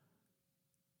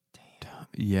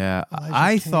 Yeah, Elijah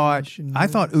I Kane,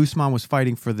 thought Usman was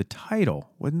fighting for the title.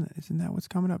 Isn't that what's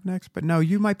coming up next? But no,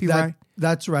 you might be right.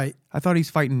 That's right. I thought he's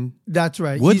fighting. That's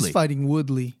right. Woodley. He's fighting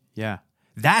Woodley. Yeah,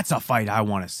 that's a fight I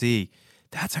want to see.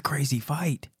 That's a crazy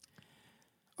fight.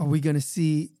 Are we going to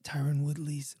see Tyron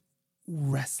Woodley's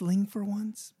wrestling for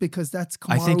once? Because that's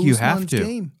Kamaru I think you have Usman's to.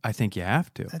 game. I think you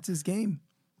have to. That's his game.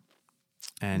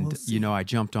 And We'll see. I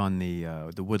jumped on the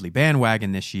Woodley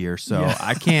bandwagon this year, so Yeah.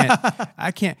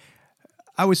 I can't.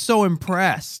 I was so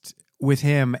impressed with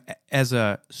him as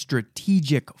a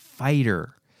strategic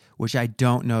fighter, which I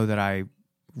don't know that I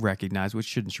recognize, which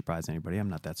shouldn't surprise anybody. I'm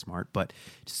not that smart, but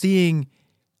seeing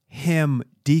him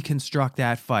deconstruct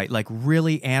that fight, like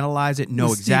really analyze it, know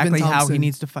With exactly Stephen how he Thompson.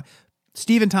 needs to fight.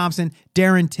 Stephen Thompson,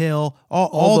 Darren Till,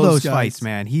 all those those guys. fights,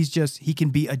 man. He can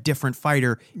be a different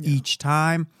fighter each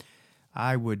time.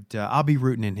 I'll be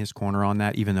rooting in his corner on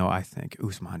that, even though I think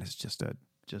Usman is just a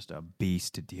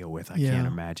beast to deal with. I can't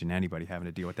imagine anybody having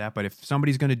to deal with that. But if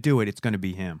somebody's going to do it, it's going to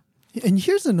be him. And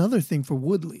here's another thing for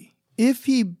Woodley. If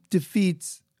he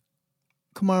defeats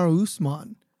Kamaru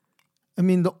Usman, I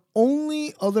mean, the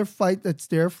only other fight that's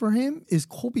there for him is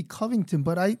Colby Covington.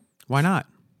 But Why not?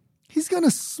 he's going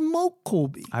to smoke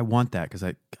Colby. I want that because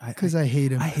I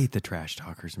hate him. I hate the trash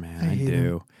talkers, man. I hate do.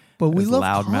 him. But we Those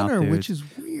love loudmouth Connor, dudes. which is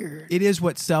weird. It is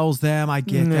what sells them. I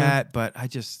get Yeah. that, but I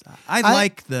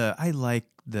like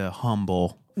the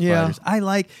humble Yeah.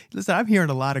 fighters. Listen, I'm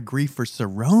hearing a lot of grief for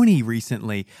Cerrone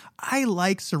recently. I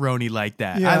like Cerrone like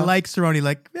that. Yeah. I like Cerrone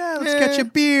like, let's get you a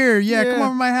beer. Yeah, come Yeah. over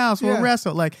to my house. We'll Yeah.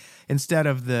 wrestle. Like, instead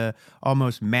of the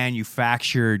almost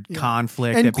manufactured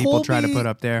conflict And that people try to Colby- put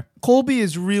up there. Colby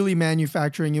is really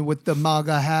manufacturing it with the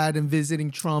MAGA hat and visiting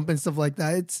Trump and stuff like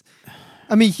that.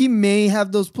 He may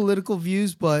have those political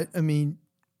views, but I'm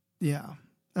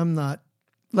not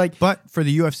like. But for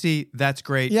the UFC, that's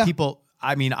great. Yeah. People,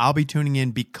 I'll be tuning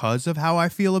in because of how I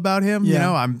feel about him. Yeah. You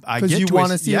know, I Because get you to want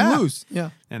to his- see him lose.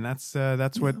 Yeah. And that's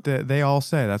what they all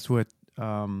say. That's what.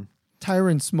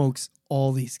 Tyron smokes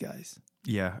all these guys.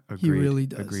 Yeah, agreed. He really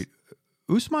does. Agreed.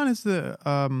 Usman is the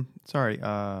Usman,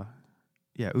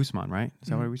 right? Is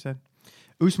that what we said?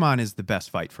 Usman is the best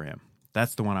fight for him.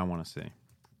 That's the one I want to see.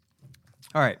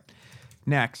 All right,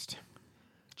 next,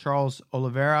 Charles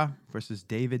Oliveira versus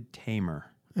David Tamer.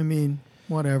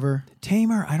 Whatever.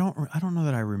 Tamer, I don't know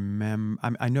that I remember.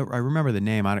 I remember the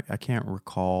name. I can't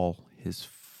recall his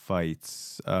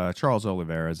fights. Charles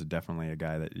Oliveira is definitely a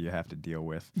guy that you have to deal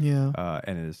with. Yeah.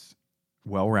 And is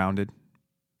well-rounded.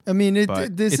 But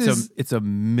it's a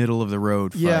middle of the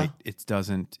road fight. Yeah.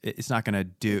 It's not going to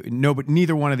do. But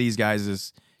neither one of these guys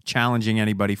is challenging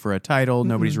anybody for a title.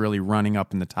 Nobody's really running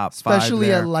up in the top Especially 5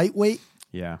 there. at lightweight.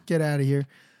 Yeah. Get out of here.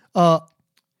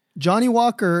 Johnny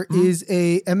Walker is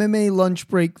a MMA lunch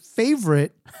break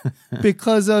favorite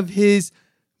because of his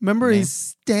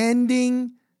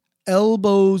standing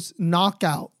elbows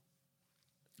knockout.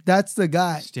 That's the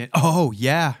guy. Oh,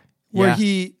 yeah. Where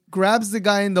he grabs the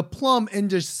guy in the plum and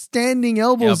just standing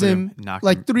elbows him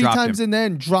like 3 times and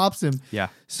then drops him. Yeah.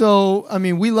 So,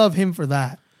 we love him for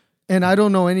that. And I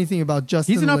don't know anything about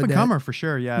Justin He's an Ledet. up-and-comer for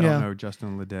sure. Yeah, I don't know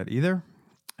Justin Ledet either.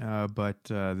 But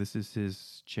this is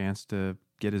his chance to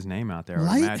get his name out there.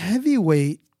 Light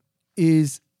heavyweight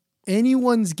is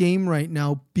anyone's game right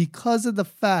now because of the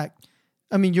fact,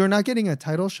 you're not getting a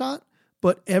title shot,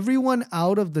 but everyone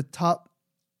out of the top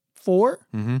 4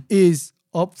 is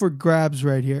up for grabs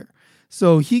right here.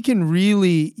 So he can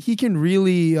really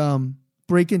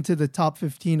break into the top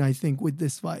 15, I think, with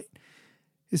this fight,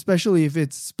 especially if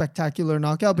it's spectacular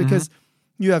knockout, because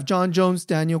you have John Jones,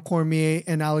 Daniel Cormier,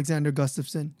 and Alexander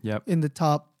Gustafsson in the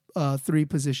top 3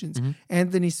 positions.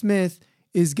 Anthony Smith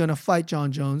is going to fight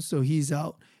John Jones, so he's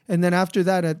out. And then after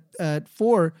that, at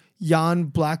 4, Jan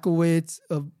Blachowicz,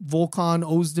 Volkan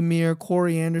Ozdemir,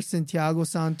 Corey Anderson, Thiago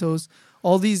Santos.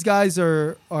 All these guys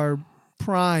are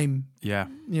prime. Yeah.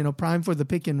 Prime for the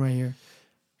picking right here.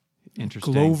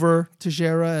 Interesting. Glover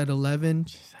Teixeira at 11.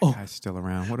 That guy's still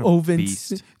around. What a Oven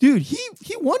beast. Dude, he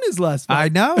won his last fight. I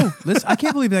know. Listen, I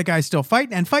can't believe that guy's still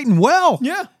fighting and fighting well.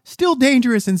 Yeah. Still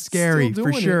dangerous and scary Still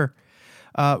for doing sure.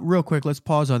 Real quick, let's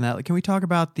pause on that. Can we talk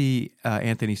about the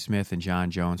Anthony Smith and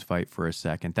John Jones fight for a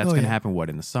second? That's going to happen,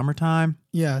 in the summertime?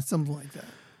 Yeah, something like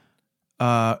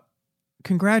that.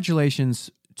 Congratulations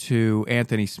to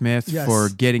Anthony Smith for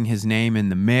getting his name in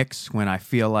the mix when I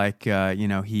feel like,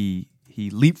 he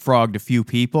leapfrogged a few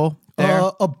people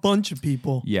there. A bunch of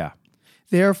people. Yeah.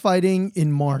 They are fighting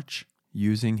in March.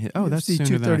 Using his... Oh, that's UFC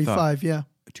sooner than I thought. 235, yeah.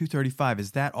 235.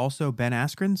 Is that also Ben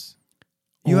Askren's?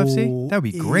 UFC? That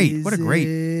would be great. Is What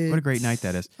a great night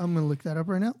that is. I'm going to look that up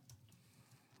right now.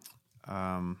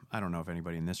 I don't know if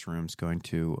anybody in this room is going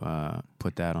to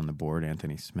put that on the board.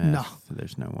 Anthony Smith. No.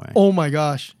 There's no way. Oh my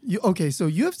gosh. So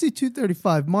UFC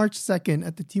 235, March 2nd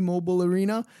at the T-Mobile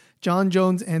Arena. John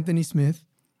Jones, Anthony Smith,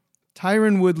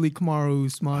 Tyron Woodley, Kamaru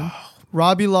Usman,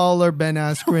 Robbie Lawler, Ben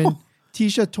Askren,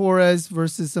 Tisha Torres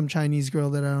versus some Chinese girl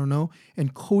that I don't know,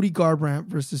 and Cody Garbrandt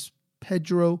versus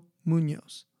Pedro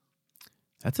Munoz.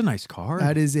 That's a nice card.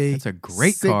 That's a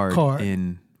great card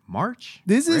in March.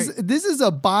 This is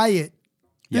a buy it.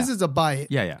 This Yeah. is a buy it.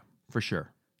 Yeah, for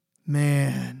sure.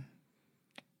 Man.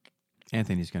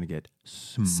 Anthony's going to get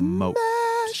smoked.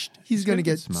 Smashed. He's going to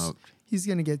get smoked. He's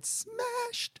going to get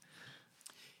smashed.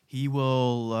 He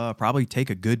will probably take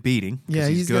a good beating. 'cause Yeah,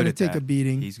 he's good going to at take that. a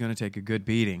beating. He's going to take a good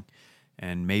beating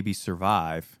and maybe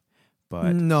survive.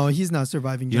 But No, he's not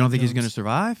surviving. you don't John think he's Jones. going to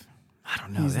survive? I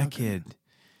don't know. He's That not gonna- kid,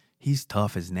 he's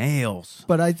tough as nails.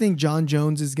 But I think John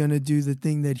Jones is going to do the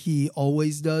thing that he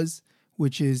always does,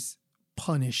 which is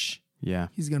punish. Yeah.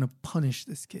 He's going to punish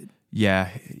this kid. Yeah,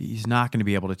 he's not going to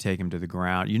be able to take him to the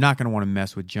ground. You're not going to want to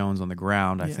mess with Jones on the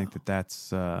ground. I Yeah. think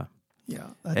that's Yeah.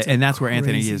 and that's where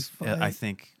Anthony crazy is, fight. I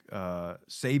think,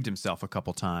 saved himself a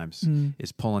couple times, Mm.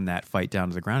 is pulling that fight down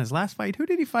to the ground. His last fight, who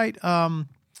did he fight?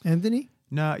 Anthony?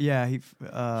 No, yeah, He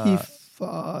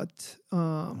fought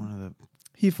one of the,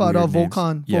 he fought weird names.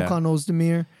 Volkan Yeah.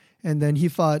 Ozdemir, and then he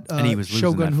fought and he was losing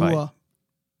Shogun that fight. Rua.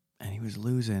 And he was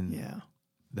losing Yeah.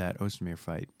 that Ozdemir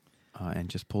fight. And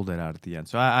just pulled it out at the end.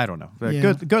 So I don't know. But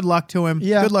Yeah. good luck to him.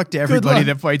 Yeah. Good luck to Good everybody luck.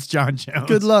 that fights John Jones.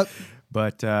 Good luck.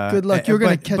 But Good luck. You're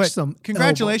gonna catch some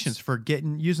Congratulations elbows. for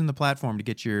using the platform to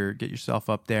get yourself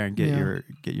up there and get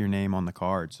Yeah. your name on the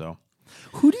card. So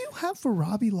Who do you have for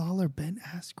Robbie Lawler, Ben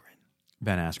Askren?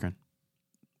 Ben Askren,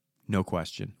 no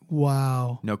question,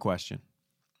 Wow. no question.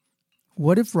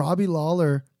 What if Robbie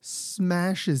Lawler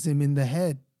smashes him in the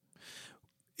head?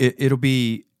 It'll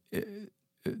be.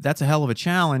 That's a hell of a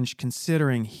challenge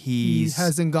considering He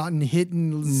hasn't gotten hit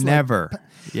in never.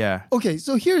 Yeah. Okay,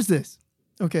 so here's this.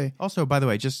 Okay. Also, by the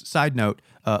way, just side note,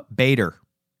 Bader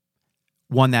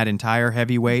won that entire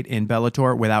heavyweight in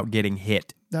Bellator without getting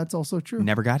hit. That's also true.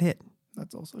 Never got hit.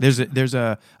 That's also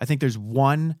I think there's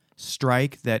one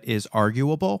strike that is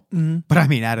arguable, Mm-hmm. but I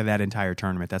mean, out of that entire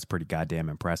tournament, that's pretty goddamn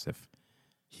impressive.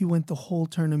 He went the whole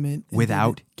tournament and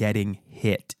Without getting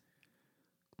hit.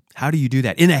 How do you do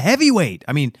that? In a heavyweight.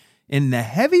 I mean, in the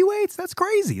heavyweights, that's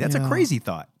crazy. That's a Yeah. crazy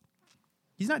thought.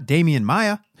 He's not Damian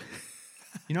Maya.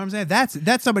 You know what I'm saying?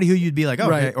 That's somebody who you'd be like, okay.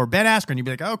 Right. Or Ben Askren, you'd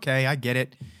be like, okay, I get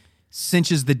it.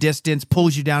 Cinches the distance,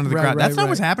 pulls you down to the Right, ground. right, That's not right.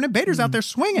 what's happening. Bader's out there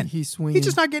swinging. He's swinging. He's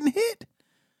just not getting hit.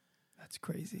 That's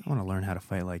crazy. I want to learn how to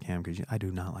fight like him because I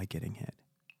do not like getting hit.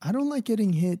 I don't like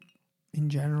getting hit in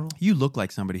general. You look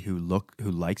like somebody who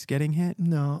likes getting hit.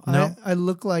 No. No? I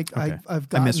look like Okay. I've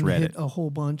gotten misread hit it. a whole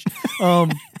bunch.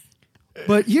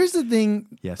 But here's the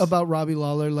thing Yes. about Robbie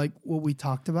Lawler, like what we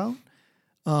talked about.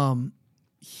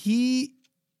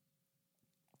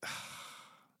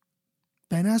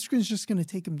 Ben Askren's just going to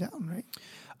take him down, right?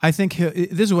 I think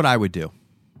this is what I would do,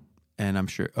 and I'm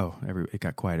sure. Oh, it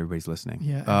got quiet. Everybody's listening.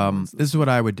 Yeah, everyone's This is what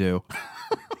I would do.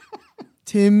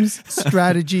 Tim's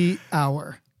strategy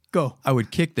hour. Go. I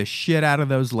would kick the shit out of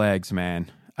those legs, man.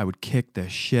 I would kick the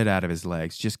shit out of his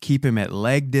legs. Just keep him at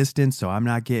leg distance so I'm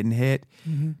not getting hit.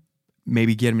 Mm-hmm.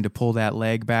 Maybe get him to pull that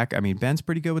leg back. I mean, Ben's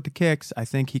pretty good with the kicks. I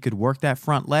think he could work that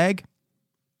front leg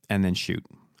and then shoot.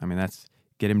 I mean,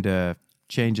 get him to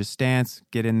change his stance,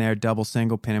 get in there, double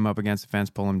single, pin him up against the fence,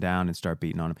 pull him down, and start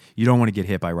beating on him. You don't want to get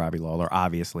hit by Robbie Lawler,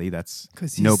 obviously. That's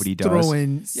Because he's nobody does.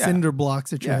 throwing Yeah. cinder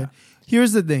blocks at your Yeah. head.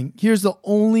 Here's the thing. Here's the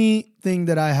only thing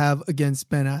that I have against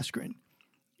Ben Askren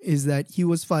is that he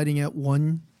was fighting at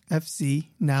one FC,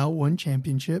 now one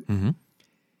championship. Mhm.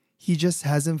 He just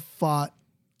hasn't fought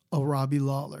a Robbie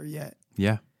Lawler yet.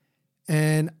 Yeah.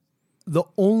 And the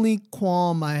only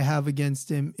qualm I have against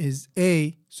him is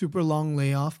A, super long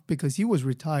layoff because he was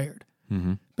retired.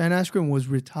 Mm-hmm. Ben Askren was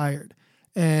retired.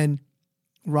 And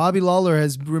Robbie Lawler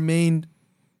has remained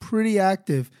pretty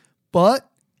active, but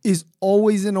is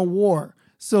always in a war.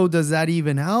 So does that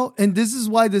even out? And this is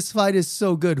why this fight is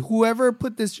so good. Whoever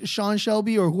put this, Sean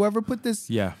Shelby or whoever put this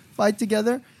Yeah. fight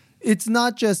together, it's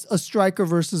not just a striker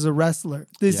versus a wrestler.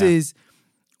 This Yeah. is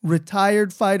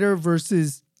retired fighter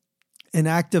versus an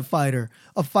active fighter,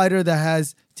 a fighter that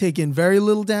has taken very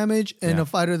little damage and Yeah. a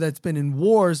fighter that's been in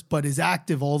wars but is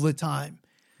active all the time.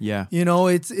 Yeah. You know,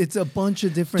 it's a bunch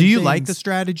of different Do you things. like the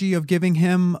strategy of giving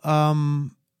him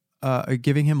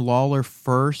Lawler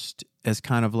first as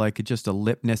kind of like just a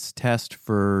litmus test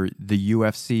for the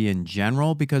UFC in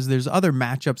general, because there's other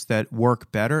matchups that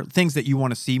work better, things that you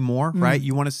want to see more, right?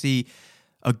 You want to see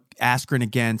Askren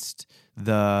against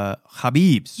the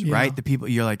Habibs, right? The people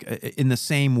you're like in the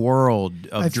same world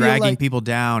of dragging people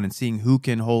down and seeing who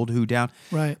can hold who down,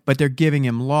 right? But they're giving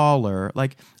him Lawler.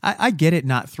 Like I get it,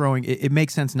 not throwing. It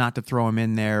makes sense not to throw him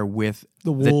in there with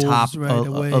the Wolves top right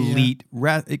away, elite,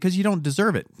 because you don't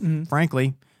deserve it,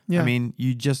 frankly. Yeah. I mean,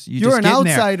 you're an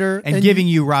outsider, and giving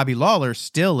you Robbie Lawler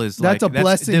still is that's like a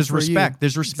blessing. There's for respect. You.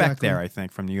 There's respect there, I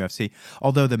think, from the UFC.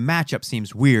 Although the matchup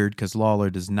seems weird because Lawler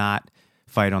does not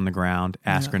fight on the ground.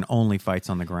 Askren only fights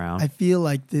on the ground. I feel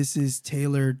like this is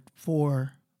tailored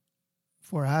for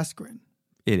Askren.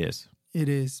 It is. It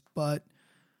is, but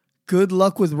good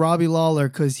luck with Robbie Lawler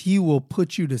because he will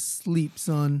put you to sleep,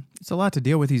 son. It's a lot to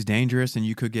deal with. He's dangerous, and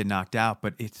you could get knocked out.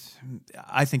 But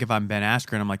I think if I'm Ben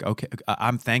Askren, I'm like, okay,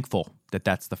 I'm thankful that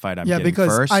that's the fight I'm getting because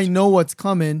first. I know what's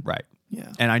coming. Right.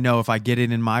 Yeah. And I know if I get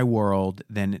it in my world,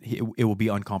 then it will be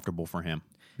uncomfortable for him.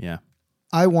 Yeah.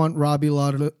 I want Robbie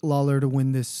Lawler to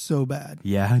win this so bad.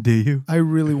 Yeah, do you? I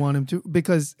really want him to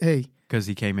because, hey. Because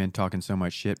he came in talking so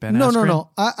much shit, Ben Askren? No.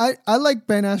 I like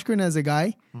Ben Askren as a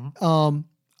guy. Mm-hmm.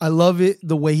 I love it,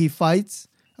 the way he fights.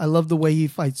 I love the way he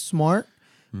fights smart.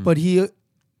 But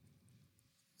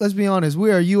let's be honest,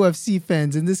 we are UFC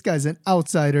fans, and this guy's an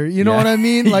outsider. You know what I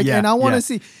mean? Like, and I want to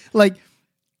see, like,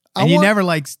 you never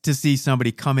like to see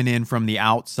somebody coming in from the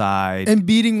outside and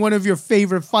beating one of your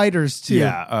favorite fighters too.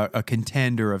 Yeah, a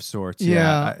contender of sorts.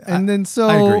 Yeah, I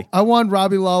agree. I want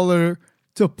Robbie Lawler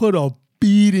to put a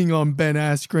beating on Ben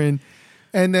Askren,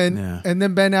 and then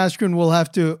Ben Askren will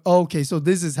have to. Okay, so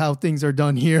this is how things are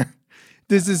done here.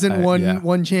 This isn't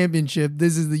one championship.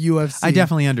 This is the UFC. I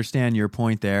definitely understand your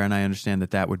point there, and I understand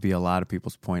that would be a lot of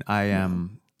people's point.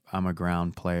 I'm a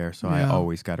ground player, so I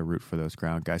always got to root for those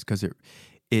ground guys because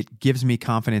it gives me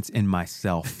confidence in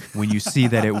myself when you see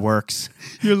that it works.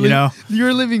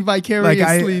 You're living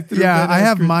vicariously through Ben I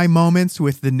have Askren. my moments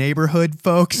with the neighborhood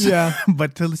folks. Yeah.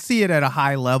 But to see it at a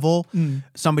high level,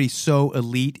 somebody so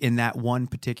elite in that one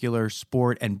particular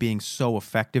sport and being so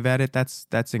effective at it,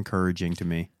 that's encouraging to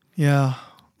me. Yeah.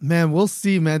 Man, we'll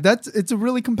see, man. It's a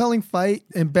really compelling fight,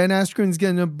 and Ben Askren's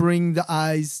going to bring the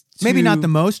eyes to... Maybe not the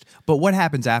most, but what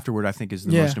happens afterward, I think, is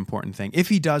the most important thing. If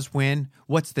he does win,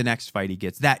 what's the next fight he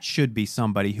gets? That should be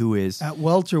somebody who is... At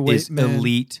welterweight, is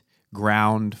elite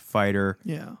ground fighter.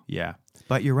 Yeah. Yeah.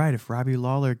 But you're right. If Robbie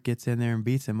Lawler gets in there and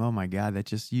beats him, oh my God,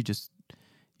 you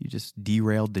just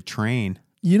derailed the train.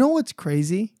 You know what's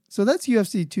crazy? So that's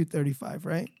UFC 235,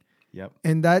 right? Yep.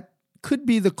 And that could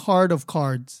be the card of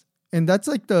cards. And that's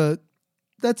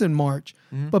that's in March.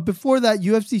 Mm-hmm. But before that,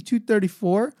 UFC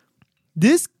 234,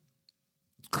 this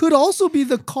could also be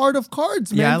the card of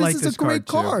cards, man. Yeah, I this like is this a great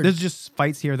card. There's just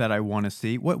fights here that I want to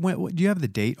see. What do you have the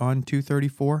date on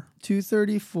 234?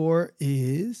 234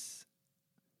 is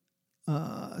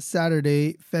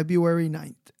Saturday, February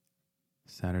 9th.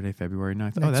 Saturday, February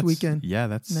 9th. Next weekend. Yeah,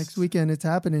 that's... Next weekend, it's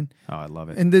happening. Oh, I love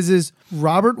it. And this is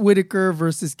Robert Whittaker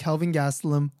versus Kelvin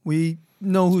Gastelum. We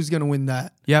know who's going to win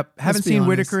that. Yep. Haven't seen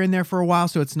Whittaker in there for a while,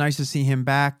 so it's nice to see him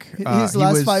back. His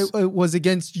last fight was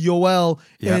against Yoel,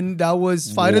 and that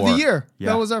was fight of the year.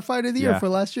 Yeah. That was our fight of the year for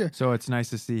last year. So it's nice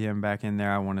to see him back in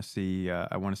there. I want to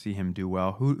see him do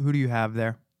well. Who do you have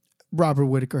there? Robert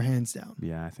Whittaker, hands down.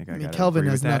 Yeah, I think I got Kelvin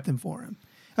has nothing for him.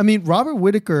 I mean, Robert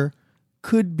Whittaker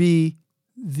could be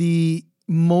the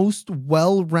most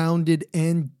well-rounded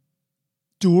and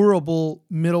durable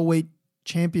middleweight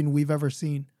champion we've ever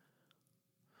seen.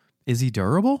 Is he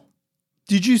durable?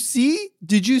 Did you see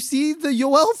the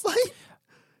Yoel fight?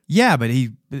 Yeah, but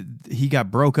he got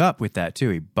broke up with that too.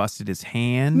 He busted his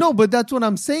hand. No, but that's what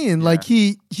I'm saying. Yeah. Like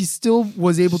he still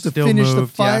was able to finish the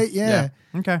fight. Yeah.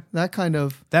 Okay.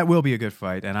 That will be a good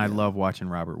fight, and I love watching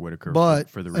Robert Whittaker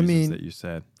for the reasons that you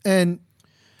said. And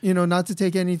not to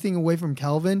take anything away from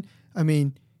Kelvin, I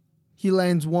mean, he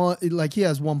lands he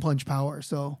has one punch power.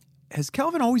 So has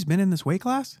Kelvin always been in this weight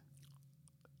class?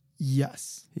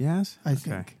 Yes. Yes? I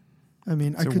think. I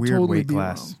mean, it's I could a weird totally weight be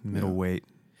class, wrong. middleweight.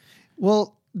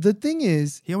 Well, the thing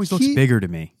is, he always looks bigger to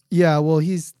me. Yeah, well,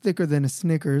 he's thicker than a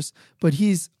Snickers, but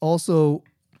he's also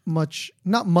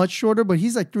not much shorter, but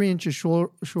he's like 3 inches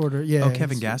shorter. Yeah. Oh,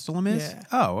 Kevin Gastelum is? Yeah.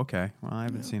 Oh, okay. Well, I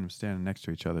haven't seen him standing next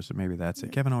to each other, so maybe that's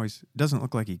it. Kevin always doesn't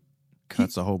look like he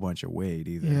cuts a whole bunch of weight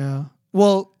either. Yeah.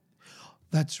 Well,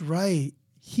 that's right.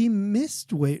 He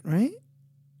missed weight, right?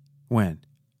 When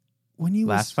he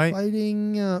last was fight?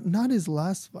 Fighting, not his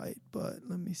last fight, but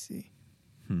let me see.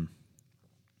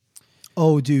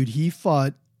 Oh, dude, he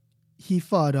fought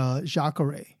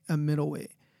Jacare at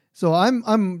middleweight. So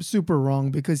I'm super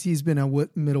wrong because he's been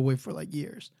at middleweight for like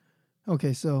years.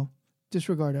 Okay, so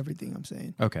disregard everything I'm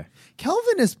saying. Okay.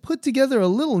 Kelvin has put together a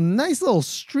nice little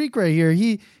streak right here.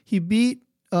 He beat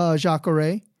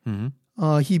Jacare.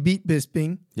 Mm-hmm. He beat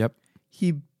Bisping. Yep.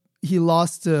 He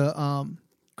lost to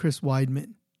Chris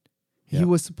Weidman. He Yep.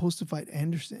 was supposed to fight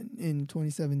Anderson in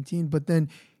 2017, but then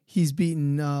he's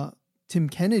beaten Tim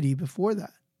Kennedy before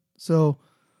that. So,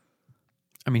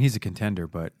 I mean, he's a contender,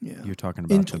 but you're talking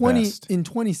about in the best. In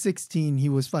 2016, he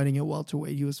was fighting at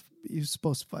welterweight. He was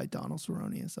supposed to fight Donald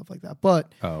Cerrone and stuff like that.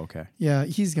 But okay. Yeah,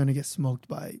 he's gonna get smoked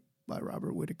by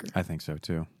Robert Whittaker. I think so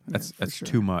too. That's sure.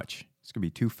 too much. It's gonna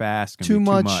be too fast. Too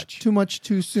much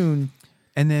too soon.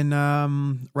 And then,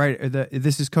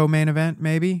 this is co-main event,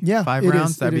 maybe? Yeah, 5 it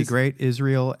rounds. is, That'd it be is. great.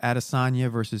 Israel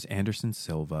Adesanya versus Anderson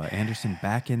Silva. Anderson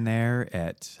back in there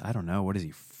at, I don't know, what is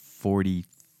he,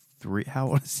 43? How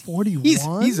old is he?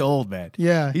 41? He's old, man.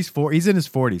 Yeah. He's in his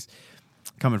 40s.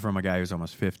 Coming from a guy who's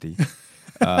almost 50.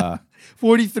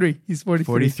 43. He's 43.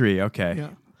 43, okay.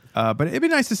 Yeah. But it'd be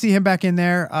nice to see him back in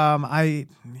there.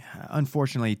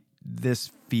 Unfortunately,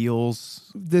 this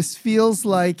feels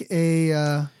like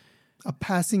a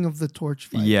passing of the torch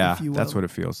fight. Yeah, if you will. that's what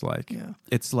it feels like. Yeah.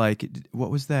 It's like,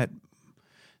 what was that?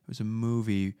 It was a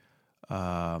movie.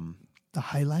 The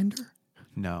Highlander?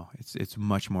 No, it's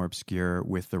much more obscure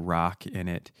with The Rock in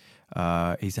it.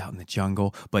 He's out in the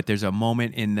jungle, but there's a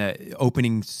moment in the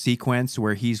opening sequence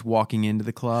where he's walking into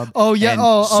the club. Oh, yeah. And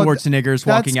Oh, Schwarzenegger's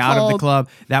walking out of the club.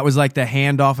 That was like the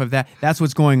handoff of that. That's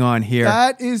what's going on here.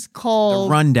 That is called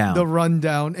The Rundown. The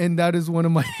Rundown, and that is one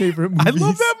of my favorite movies. I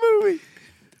love that movie.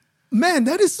 Man,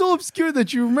 that is so obscure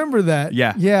that you remember that.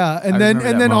 Yeah. Yeah. And I then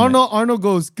remember that moment. Arnold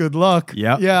goes, "Good luck."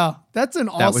 Yep. Yeah. That's an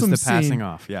That was awesome the scene. passing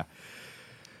off. Yeah.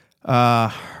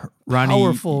 Ronnie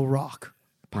Powerful Rock.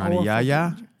 Ronnie Powerful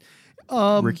Yaya. dude.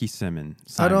 Ricky Simon. I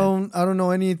Simon. don't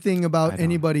know anything about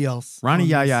anybody else. Ronnie on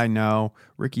Yaya, this. I know.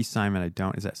 Ricky Simon, I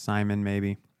don't. Is that Simon,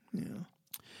 maybe? Yeah.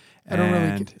 I don't really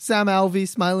And- care. Sam Alvey,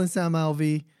 Smiling Sam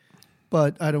Alvey,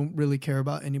 but I don't really care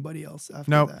about anybody else after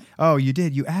No. that. Oh, you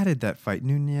did. You added that fight.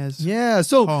 Nunez. Yeah,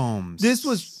 so Holmes. this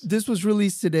was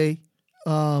released today.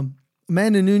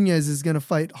 Amanda Nunez is going to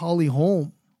fight Holly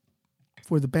Holm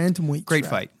for the bantamweight. Great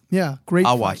strap. fight. Yeah, great.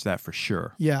 I'll fight. watch that for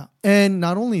sure. Yeah, and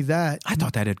not only that, I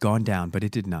thought that had gone down, but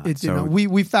it did not. it did not.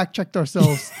 We fact checked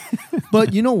ourselves,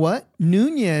 but you know what?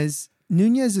 Nunez's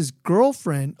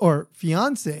girlfriend or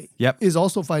fiance Yep. is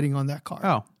also fighting on that card.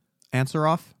 Oh,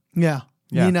 Ansaroff? Yeah,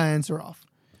 Yeah. Nina Ansaroff.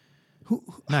 Who,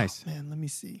 Nice. man, let me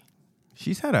see.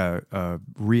 She's had a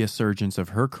resurgence of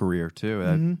her career,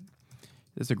 too.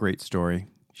 That's a great story.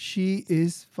 She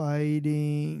is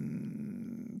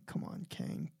fighting. Come on,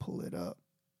 Kang, pull it up.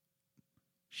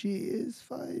 She is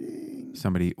fighting.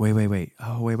 Somebody, wait.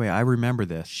 Oh, wait. I remember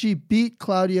this. She beat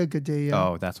Claudia Gadelha.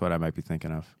 Oh, that's what I might be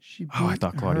thinking of. She Oh, I beat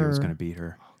thought Claudia was her. going to beat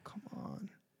her. Oh, come on.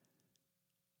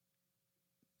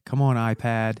 Come on,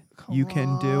 iPad. You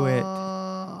can do it.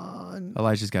 on.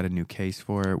 Elijah's got a new case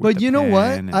for it. with But the you know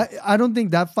what? pen and I don't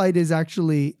think that fight is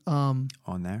actually on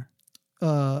there.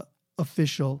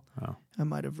 official. Oh. I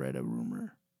might have read a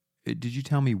rumor. Did you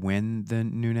tell me when the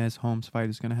Nunez Holmes fight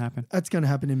is going to happen? That's going to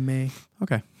happen in May.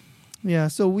 Okay. Yeah,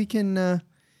 so we can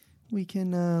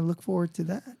look forward to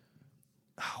that.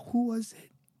 Oh, who was it?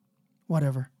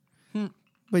 Whatever.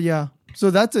 But yeah,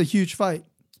 so that's a huge fight.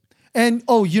 And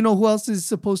you know who else is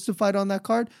supposed to fight on that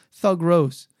card? Thug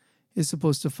Rose is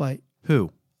supposed to fight.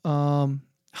 Who?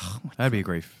 That'd be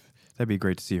great. That'd be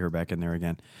great to see her back in there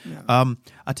again. Yeah.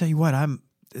 I'll tell you what. I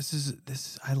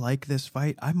like this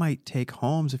fight. I might take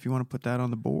Holmes if you want to put that on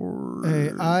the board.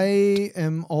 Hey, I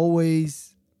am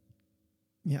always.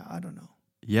 Yeah, I don't know.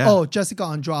 Yeah. Oh, Jessica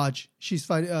Andrade. She's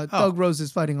fighting. Thug Rose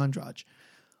is fighting Andrade.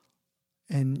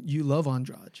 And you love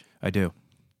Andrade. I do.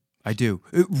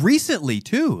 Recently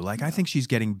too. Like I think she's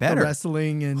getting better. The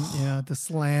wrestling and the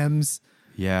slams.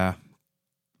 Yeah.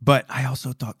 But I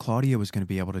also thought Claudia was going to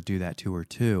be able to do that to her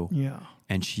too. Yeah.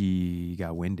 And she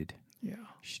got winded. Yeah.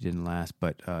 She didn't last.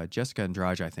 But Jessica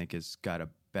Andrade, I think, has got a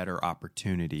better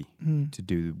opportunity to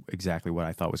do exactly what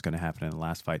I thought was going to happen in the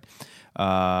last fight.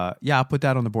 I'll put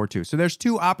that on the board too. So there's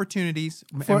 2 opportunities.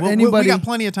 For And anybody, we got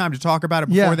plenty of time to talk about it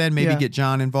before then. Maybe get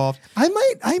John involved. I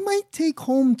might take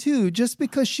Home too, just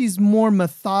because she's more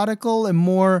methodical and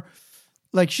more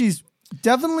like she's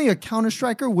definitely a counter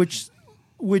striker, which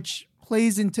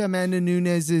plays into Amanda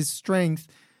Nunez's strength,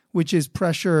 which is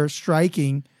pressure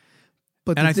striking.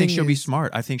 But And I think she'll be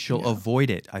smart. I think she'll avoid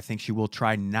it. I think she will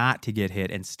try not to get hit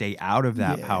and stay out of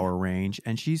that power range.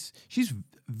 And she's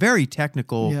very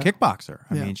technical kickboxer.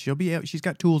 I mean, she's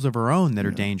got tools of her own that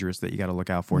are dangerous that you got to look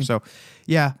out for. So,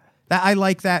 I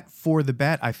like that for the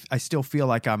bet. I still feel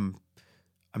like I'm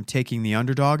taking the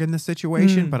underdog in this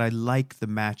situation, but I like the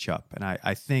matchup, and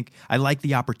I think I like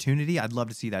the opportunity. I'd love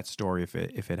to see that story if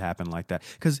it happened like that.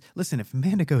 Because listen, if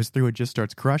Amanda goes through and just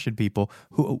starts crushing people,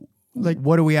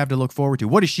 what do we have to look forward to?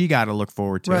 What does she got to look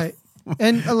forward to? Right.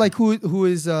 And like who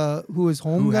is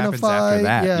Home gonna fight? After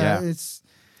that? Yeah. It's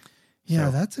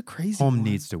that's a crazy Home one.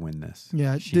 needs to win this.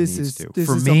 Yeah, She this needs is to. this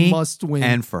for is me a must win.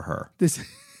 and for her. This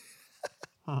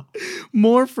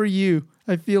more for you.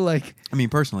 I feel like I mean,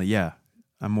 personally, yeah,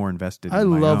 I'm more invested. I in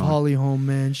my love own. Holly Holm,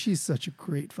 man. She's such a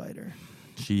great fighter.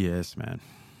 She is, man.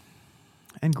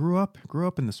 And grew up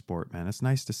in the sport, man. It's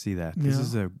nice to see that. This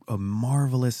is a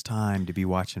marvelous time to be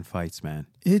watching fights, man.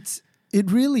 It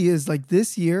really is. Like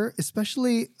this year,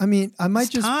 especially. I mean, I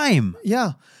might It's time.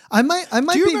 Yeah, I might.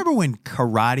 Do you remember when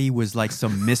karate was like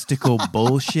some mystical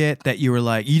bullshit that you were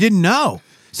like, you didn't know?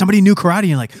 Somebody knew karate and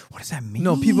you're like, what does that mean?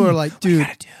 No, people are like, dude,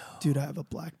 What do I gotta dude, I have a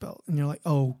black belt. And you're like,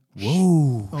 oh,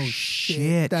 Whoa, oh,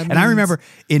 shit. That And I means- remember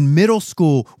in middle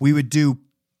school, we would do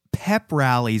pep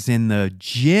rallies in the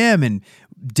gym and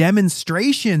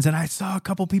demonstrations. And I saw a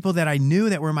couple people that I knew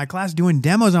that were in my class doing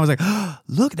demos. And I was like, oh,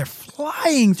 look, they're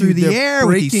flying through Dude, the they're air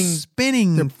with breaking- these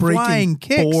spinning, they're breaking flying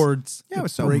kicks. boards. Yeah, it They're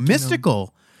was so breaking them.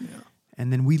 mystical.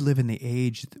 And then we live in the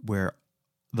age where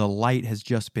the light has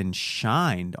just been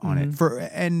shined on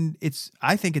Mm-hmm. it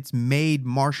I think it's made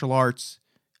martial arts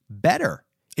better.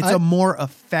 It's a more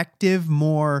effective,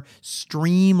 more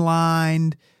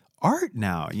streamlined art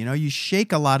now. You know, you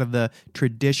shake a lot of the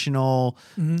traditional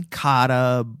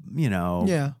kata, you know.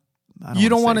 Yeah. I You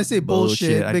don't wanna say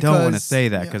bullshit I don't want to because- say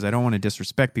that yeah. because I don't want to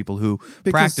disrespect people who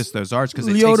Because practice those arts because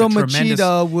it takes Lyoto a tremendous...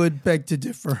 Machida would beg to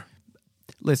differ.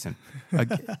 Listen,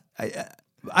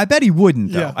 I bet he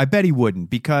wouldn't, though. Yeah. I bet he wouldn't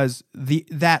because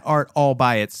that art all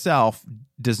by itself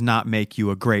does not make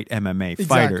you a great MMA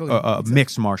fighter, Exactly.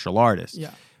 mixed martial artist.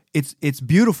 Yeah. It's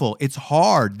beautiful. It's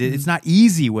hard. It's not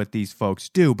easy what these folks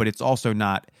do, but it's also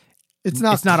not. It's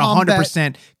not combat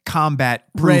 100% combat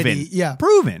proven. ready. Yeah.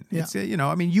 Proven. Yeah. It's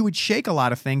I mean, you would shake a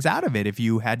lot of things out of it if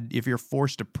you're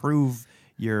forced to prove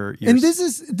your And this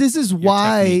is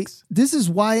why techniques. this is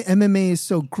why MMA is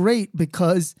so great,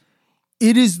 because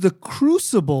it is the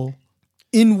crucible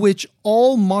in which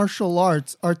all martial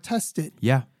arts are tested.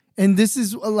 Yeah. And this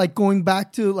is like going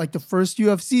back to like the first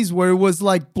UFCs where it was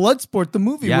like Bloodsport, the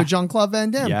movie Yeah. with Jean-Claude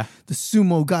Van Damme. Yeah. The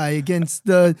sumo guy against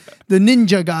the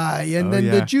ninja guy, and then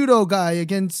the yeah. judo guy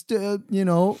against,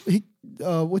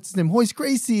 what's his name? Hoist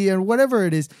Gracie or whatever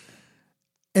it is.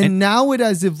 And now it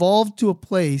has evolved to a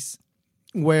place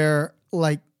where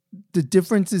like the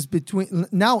differences between,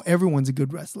 now everyone's a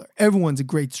good wrestler. Everyone's a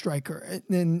great striker.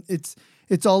 And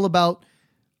it's all about,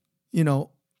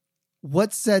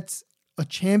 what sets a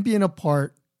champion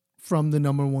apart from the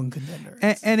number one contender.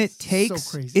 And it so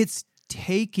takes crazy. it's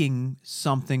taking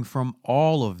something from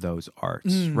all of those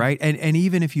arts, right? And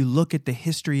even if you look at the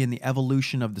history and the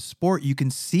evolution of the sport, you can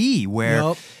see where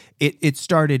Yup. it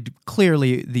started.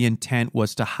 Clearly, the intent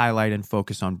was to highlight and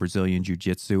focus on Brazilian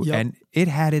Jiu-Jitsu, Yup. and it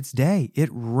had its day. It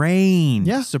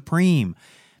reigned supreme.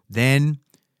 Then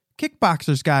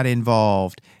kickboxers got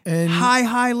involved, And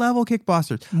high level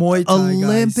kickboxers, Muay Thai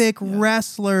Olympic guys. Yeah.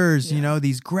 wrestlers.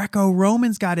 These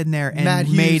Greco-Romans got in there and Matt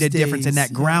made Hughes a difference. And days,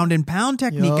 that ground and pound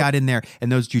technique Yup. got in there,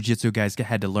 and those jiu-jitsu guys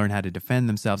had to learn how to defend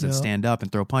themselves and Yup. stand up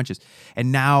and throw punches.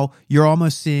 And now you're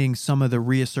almost seeing some of the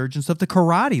resurgence of the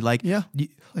karate, like Yeah.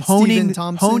 Like honing Stephen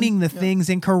Thompson. the Yeah. things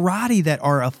in karate that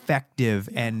are effective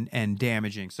and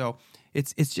damaging. So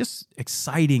it's just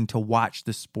exciting to watch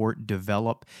the sport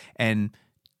develop. And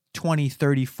 20,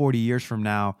 30, 40 years from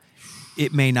now,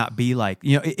 it may not be like,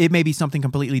 it may be something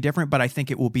completely different, but I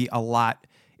think it will be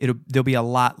there'll be a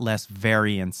lot less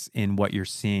variance in what you're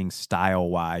seeing style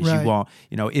wise. Right. You won't,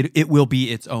 it will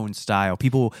be its own style.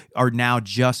 People are now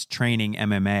just training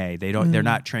MMA. They're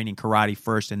not training karate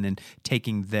first and then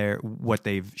taking what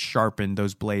they've sharpened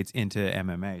those blades into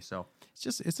MMA. So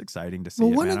it's exciting to see.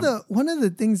 Well, it, one of the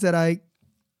things that I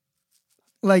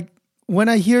like when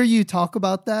I hear you talk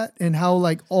about that and how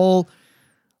like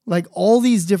all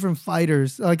these different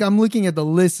fighters, like I'm looking at the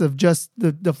list of just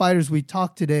the fighters we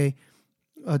talked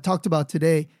about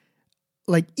today,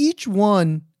 like each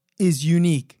one is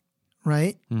unique,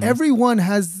 right? Mm-hmm. Everyone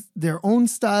has their own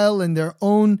style and their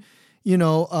own,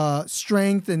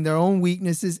 strength and their own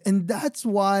weaknesses. And that's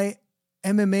why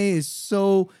MMA is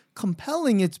so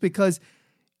compelling. It's because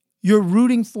you're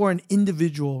rooting for an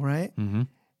individual, right? Mm-hmm.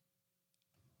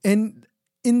 And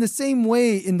in the same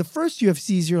way, in the first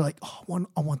UFCs, you're like, oh,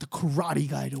 I want the karate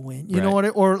guy to win. You know Right.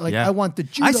 what? Or like, Yeah. I want the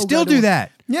judo I guy still to do win.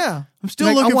 that. Yeah. I'm still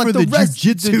Like, I looking want for the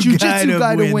jiu-jitsu jiu-jitsu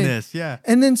guy to win this. Yeah.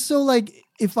 And then so like,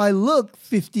 if I look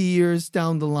 50 years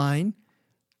down the line,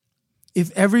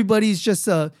 if everybody's just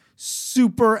a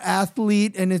super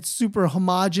athlete and it's super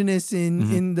homogenous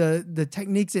in the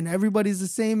techniques and everybody's the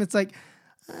same, it's like,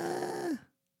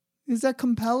 is that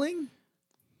compelling?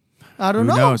 I don't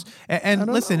know. Who knows?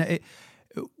 And listen,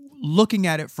 looking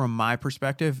at it from my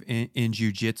perspective in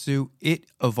jiu-jitsu, it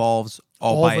evolves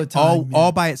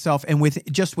all by itself and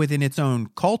within its own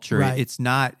culture. Right. It's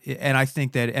not, and I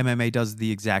think that MMA does the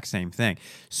exact same thing.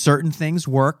 Certain things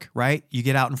work, right? You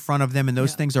get out in front of them and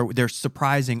those things they're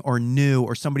surprising or new,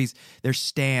 or their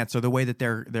stance or the way that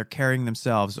they're carrying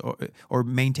themselves or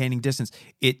maintaining distance.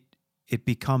 It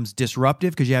becomes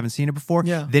disruptive because you haven't seen it before.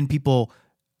 Yeah. Then people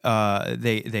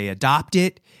they adopt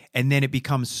it, and then it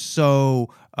becomes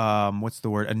so what's the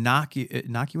word,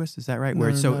 innocuous, is that right? Where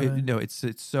it's so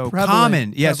it's so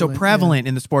prevalent. common, so prevalent yeah.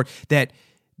 in the sport that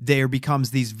there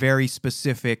becomes these very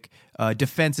specific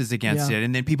defenses against it,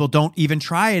 and then people don't even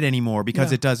try it anymore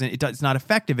because it's not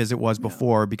effective as it was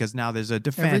before, because now there's a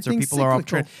defense or people are off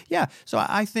track. Yeah, so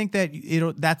I think that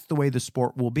that's the way the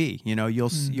sport will be. You'll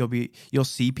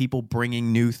see people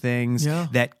bringing new things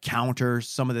that counter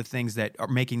some of the things that are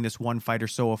making this one fighter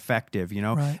so effective.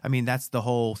 Right. I mean, that's the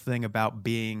whole thing about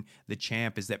being the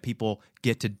champ, is that people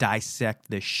get to dissect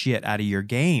the shit out of your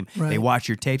game. Right. They watch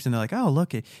your tapes and they're like, oh,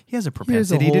 look, he has a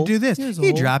propensity to do this.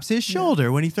 He drops his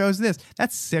shoulder when he throws this.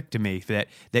 That's sick to me, that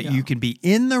you can be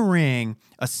in the ring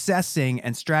assessing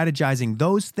and strategizing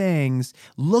those things,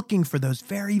 looking for those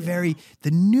very, very,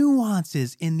 the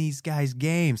nuances in these guys'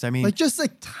 games. I mean, just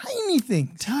tiny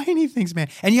things, man.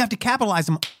 And you have to capitalize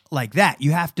them like that.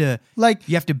 You have to,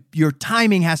 your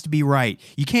timing has to be right.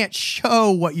 You can't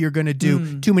show what you're going to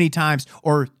do too many times,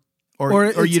 or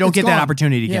you don't get that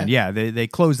opportunity again. Yeah, they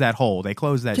close that hole. They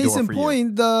close that door for you. Case in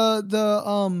point,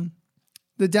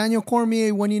 the Daniel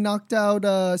Cormier when he knocked out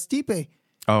Stipe.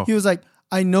 Oh. He was like,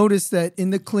 I noticed that in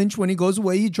the clinch when he goes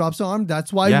away, he drops the arm.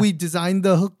 That's why we designed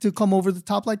the hook to come over the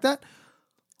top like that.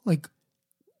 Like,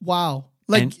 wow.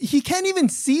 He can't even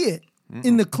see it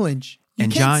in the clinch.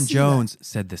 And John Jones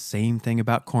said the same thing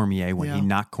about Cormier when he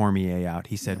knocked Cormier out.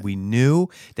 He said, we knew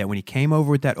that when he came over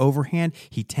with that overhand,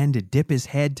 he tended to dip his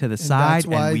head to the side,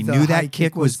 and we knew that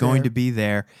kick was going to be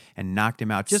there and knocked him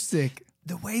out. Just sick.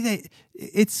 The way that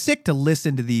it's sick to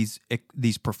listen to these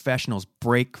professionals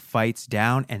break fights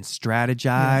down and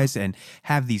strategize and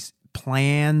have these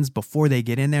plans before they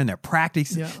get in there, and they're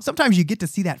practicing. Sometimes you get to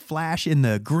see that flash in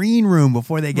the green room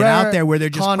before they get out there, where they're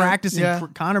just practicing.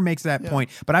 Connor makes that point,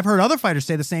 but I've heard other fighters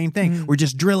say the same thing. We're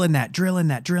just drilling that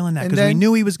because we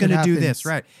knew he was going to do this,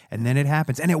 right? And then it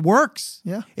happens, and it works.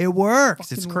 Yeah, it works.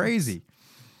 Fucking it's crazy.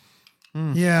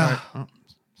 Yeah. Right.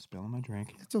 Spilling my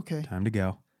drink. It's okay. Time to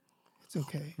go. It's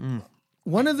okay.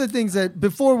 One of the things that,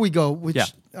 before we go, which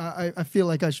I feel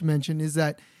like I should mention, is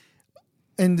that,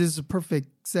 and this is a perfect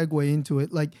segue into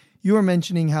it, like you were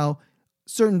mentioning how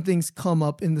certain things come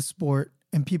up in the sport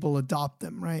and people adopt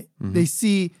them, right? Mm-hmm. They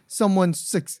see someone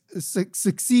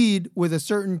succeed with a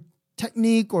certain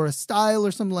technique or a style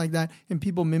or something like that, and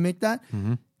people mimic that.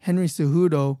 Mm-hmm. Henry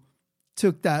Cejudo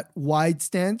took that wide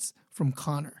stance from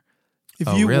Conor.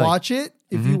 If you watch it,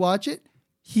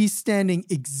 he's standing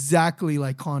exactly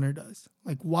like Conor does.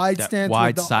 Like wide stance.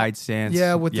 Wide side stance.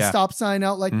 Yeah, with the stop sign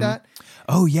out like that.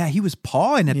 Oh, yeah. He was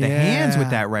pawing at the hands with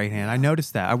that right hand. I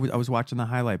noticed that. I was watching the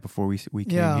highlight before we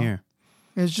came here.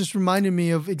 It's just reminded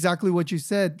me of exactly what you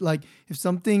said. Like, if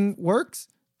something works,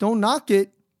 don't knock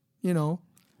it.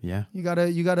 Yeah. You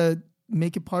gotta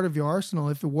make it part of your arsenal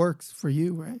if it works for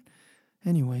you, right?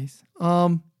 Anyways.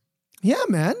 Yeah,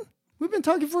 man. We've been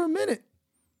talking for a minute.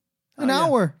 An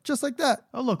hour, just like that.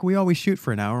 Oh, look, we always shoot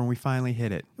for an hour, and we finally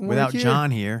hit it. Without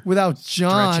John here. Without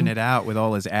John. Stretching it out with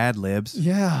all his ad-libs.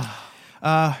 Yeah.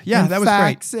 And that was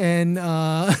facts great.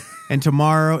 And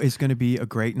tomorrow is going to be a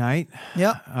great night.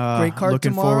 Yep. Great card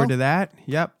looking tomorrow. forward to that.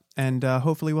 Yep. And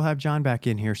hopefully we'll have John back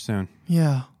in here soon.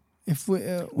 Yeah. If we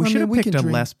should have picked a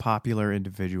less popular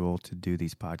individual to do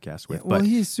these podcasts with. Well,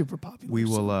 he's super popular. We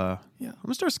will. I'm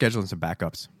gonna start scheduling some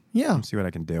backups. Yeah, see what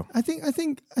I can do. I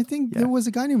think there was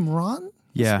a guy named Ron.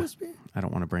 Yeah, I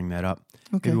don't want to bring that up.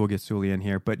 Okay, maybe we'll get Sully in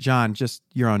here. But John,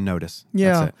 you're on notice.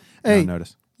 Yeah, that's it. You're on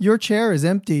notice. Your chair is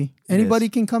empty. Anybody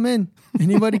can come in.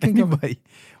 Anybody can come in.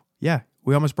 Yeah,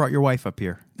 we almost brought your wife up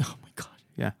here. Oh my god.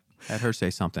 Yeah, had her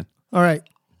say something. All right,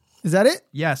 is that it?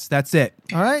 Yes, that's it.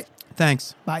 All right.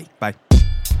 Thanks. Bye. Bye.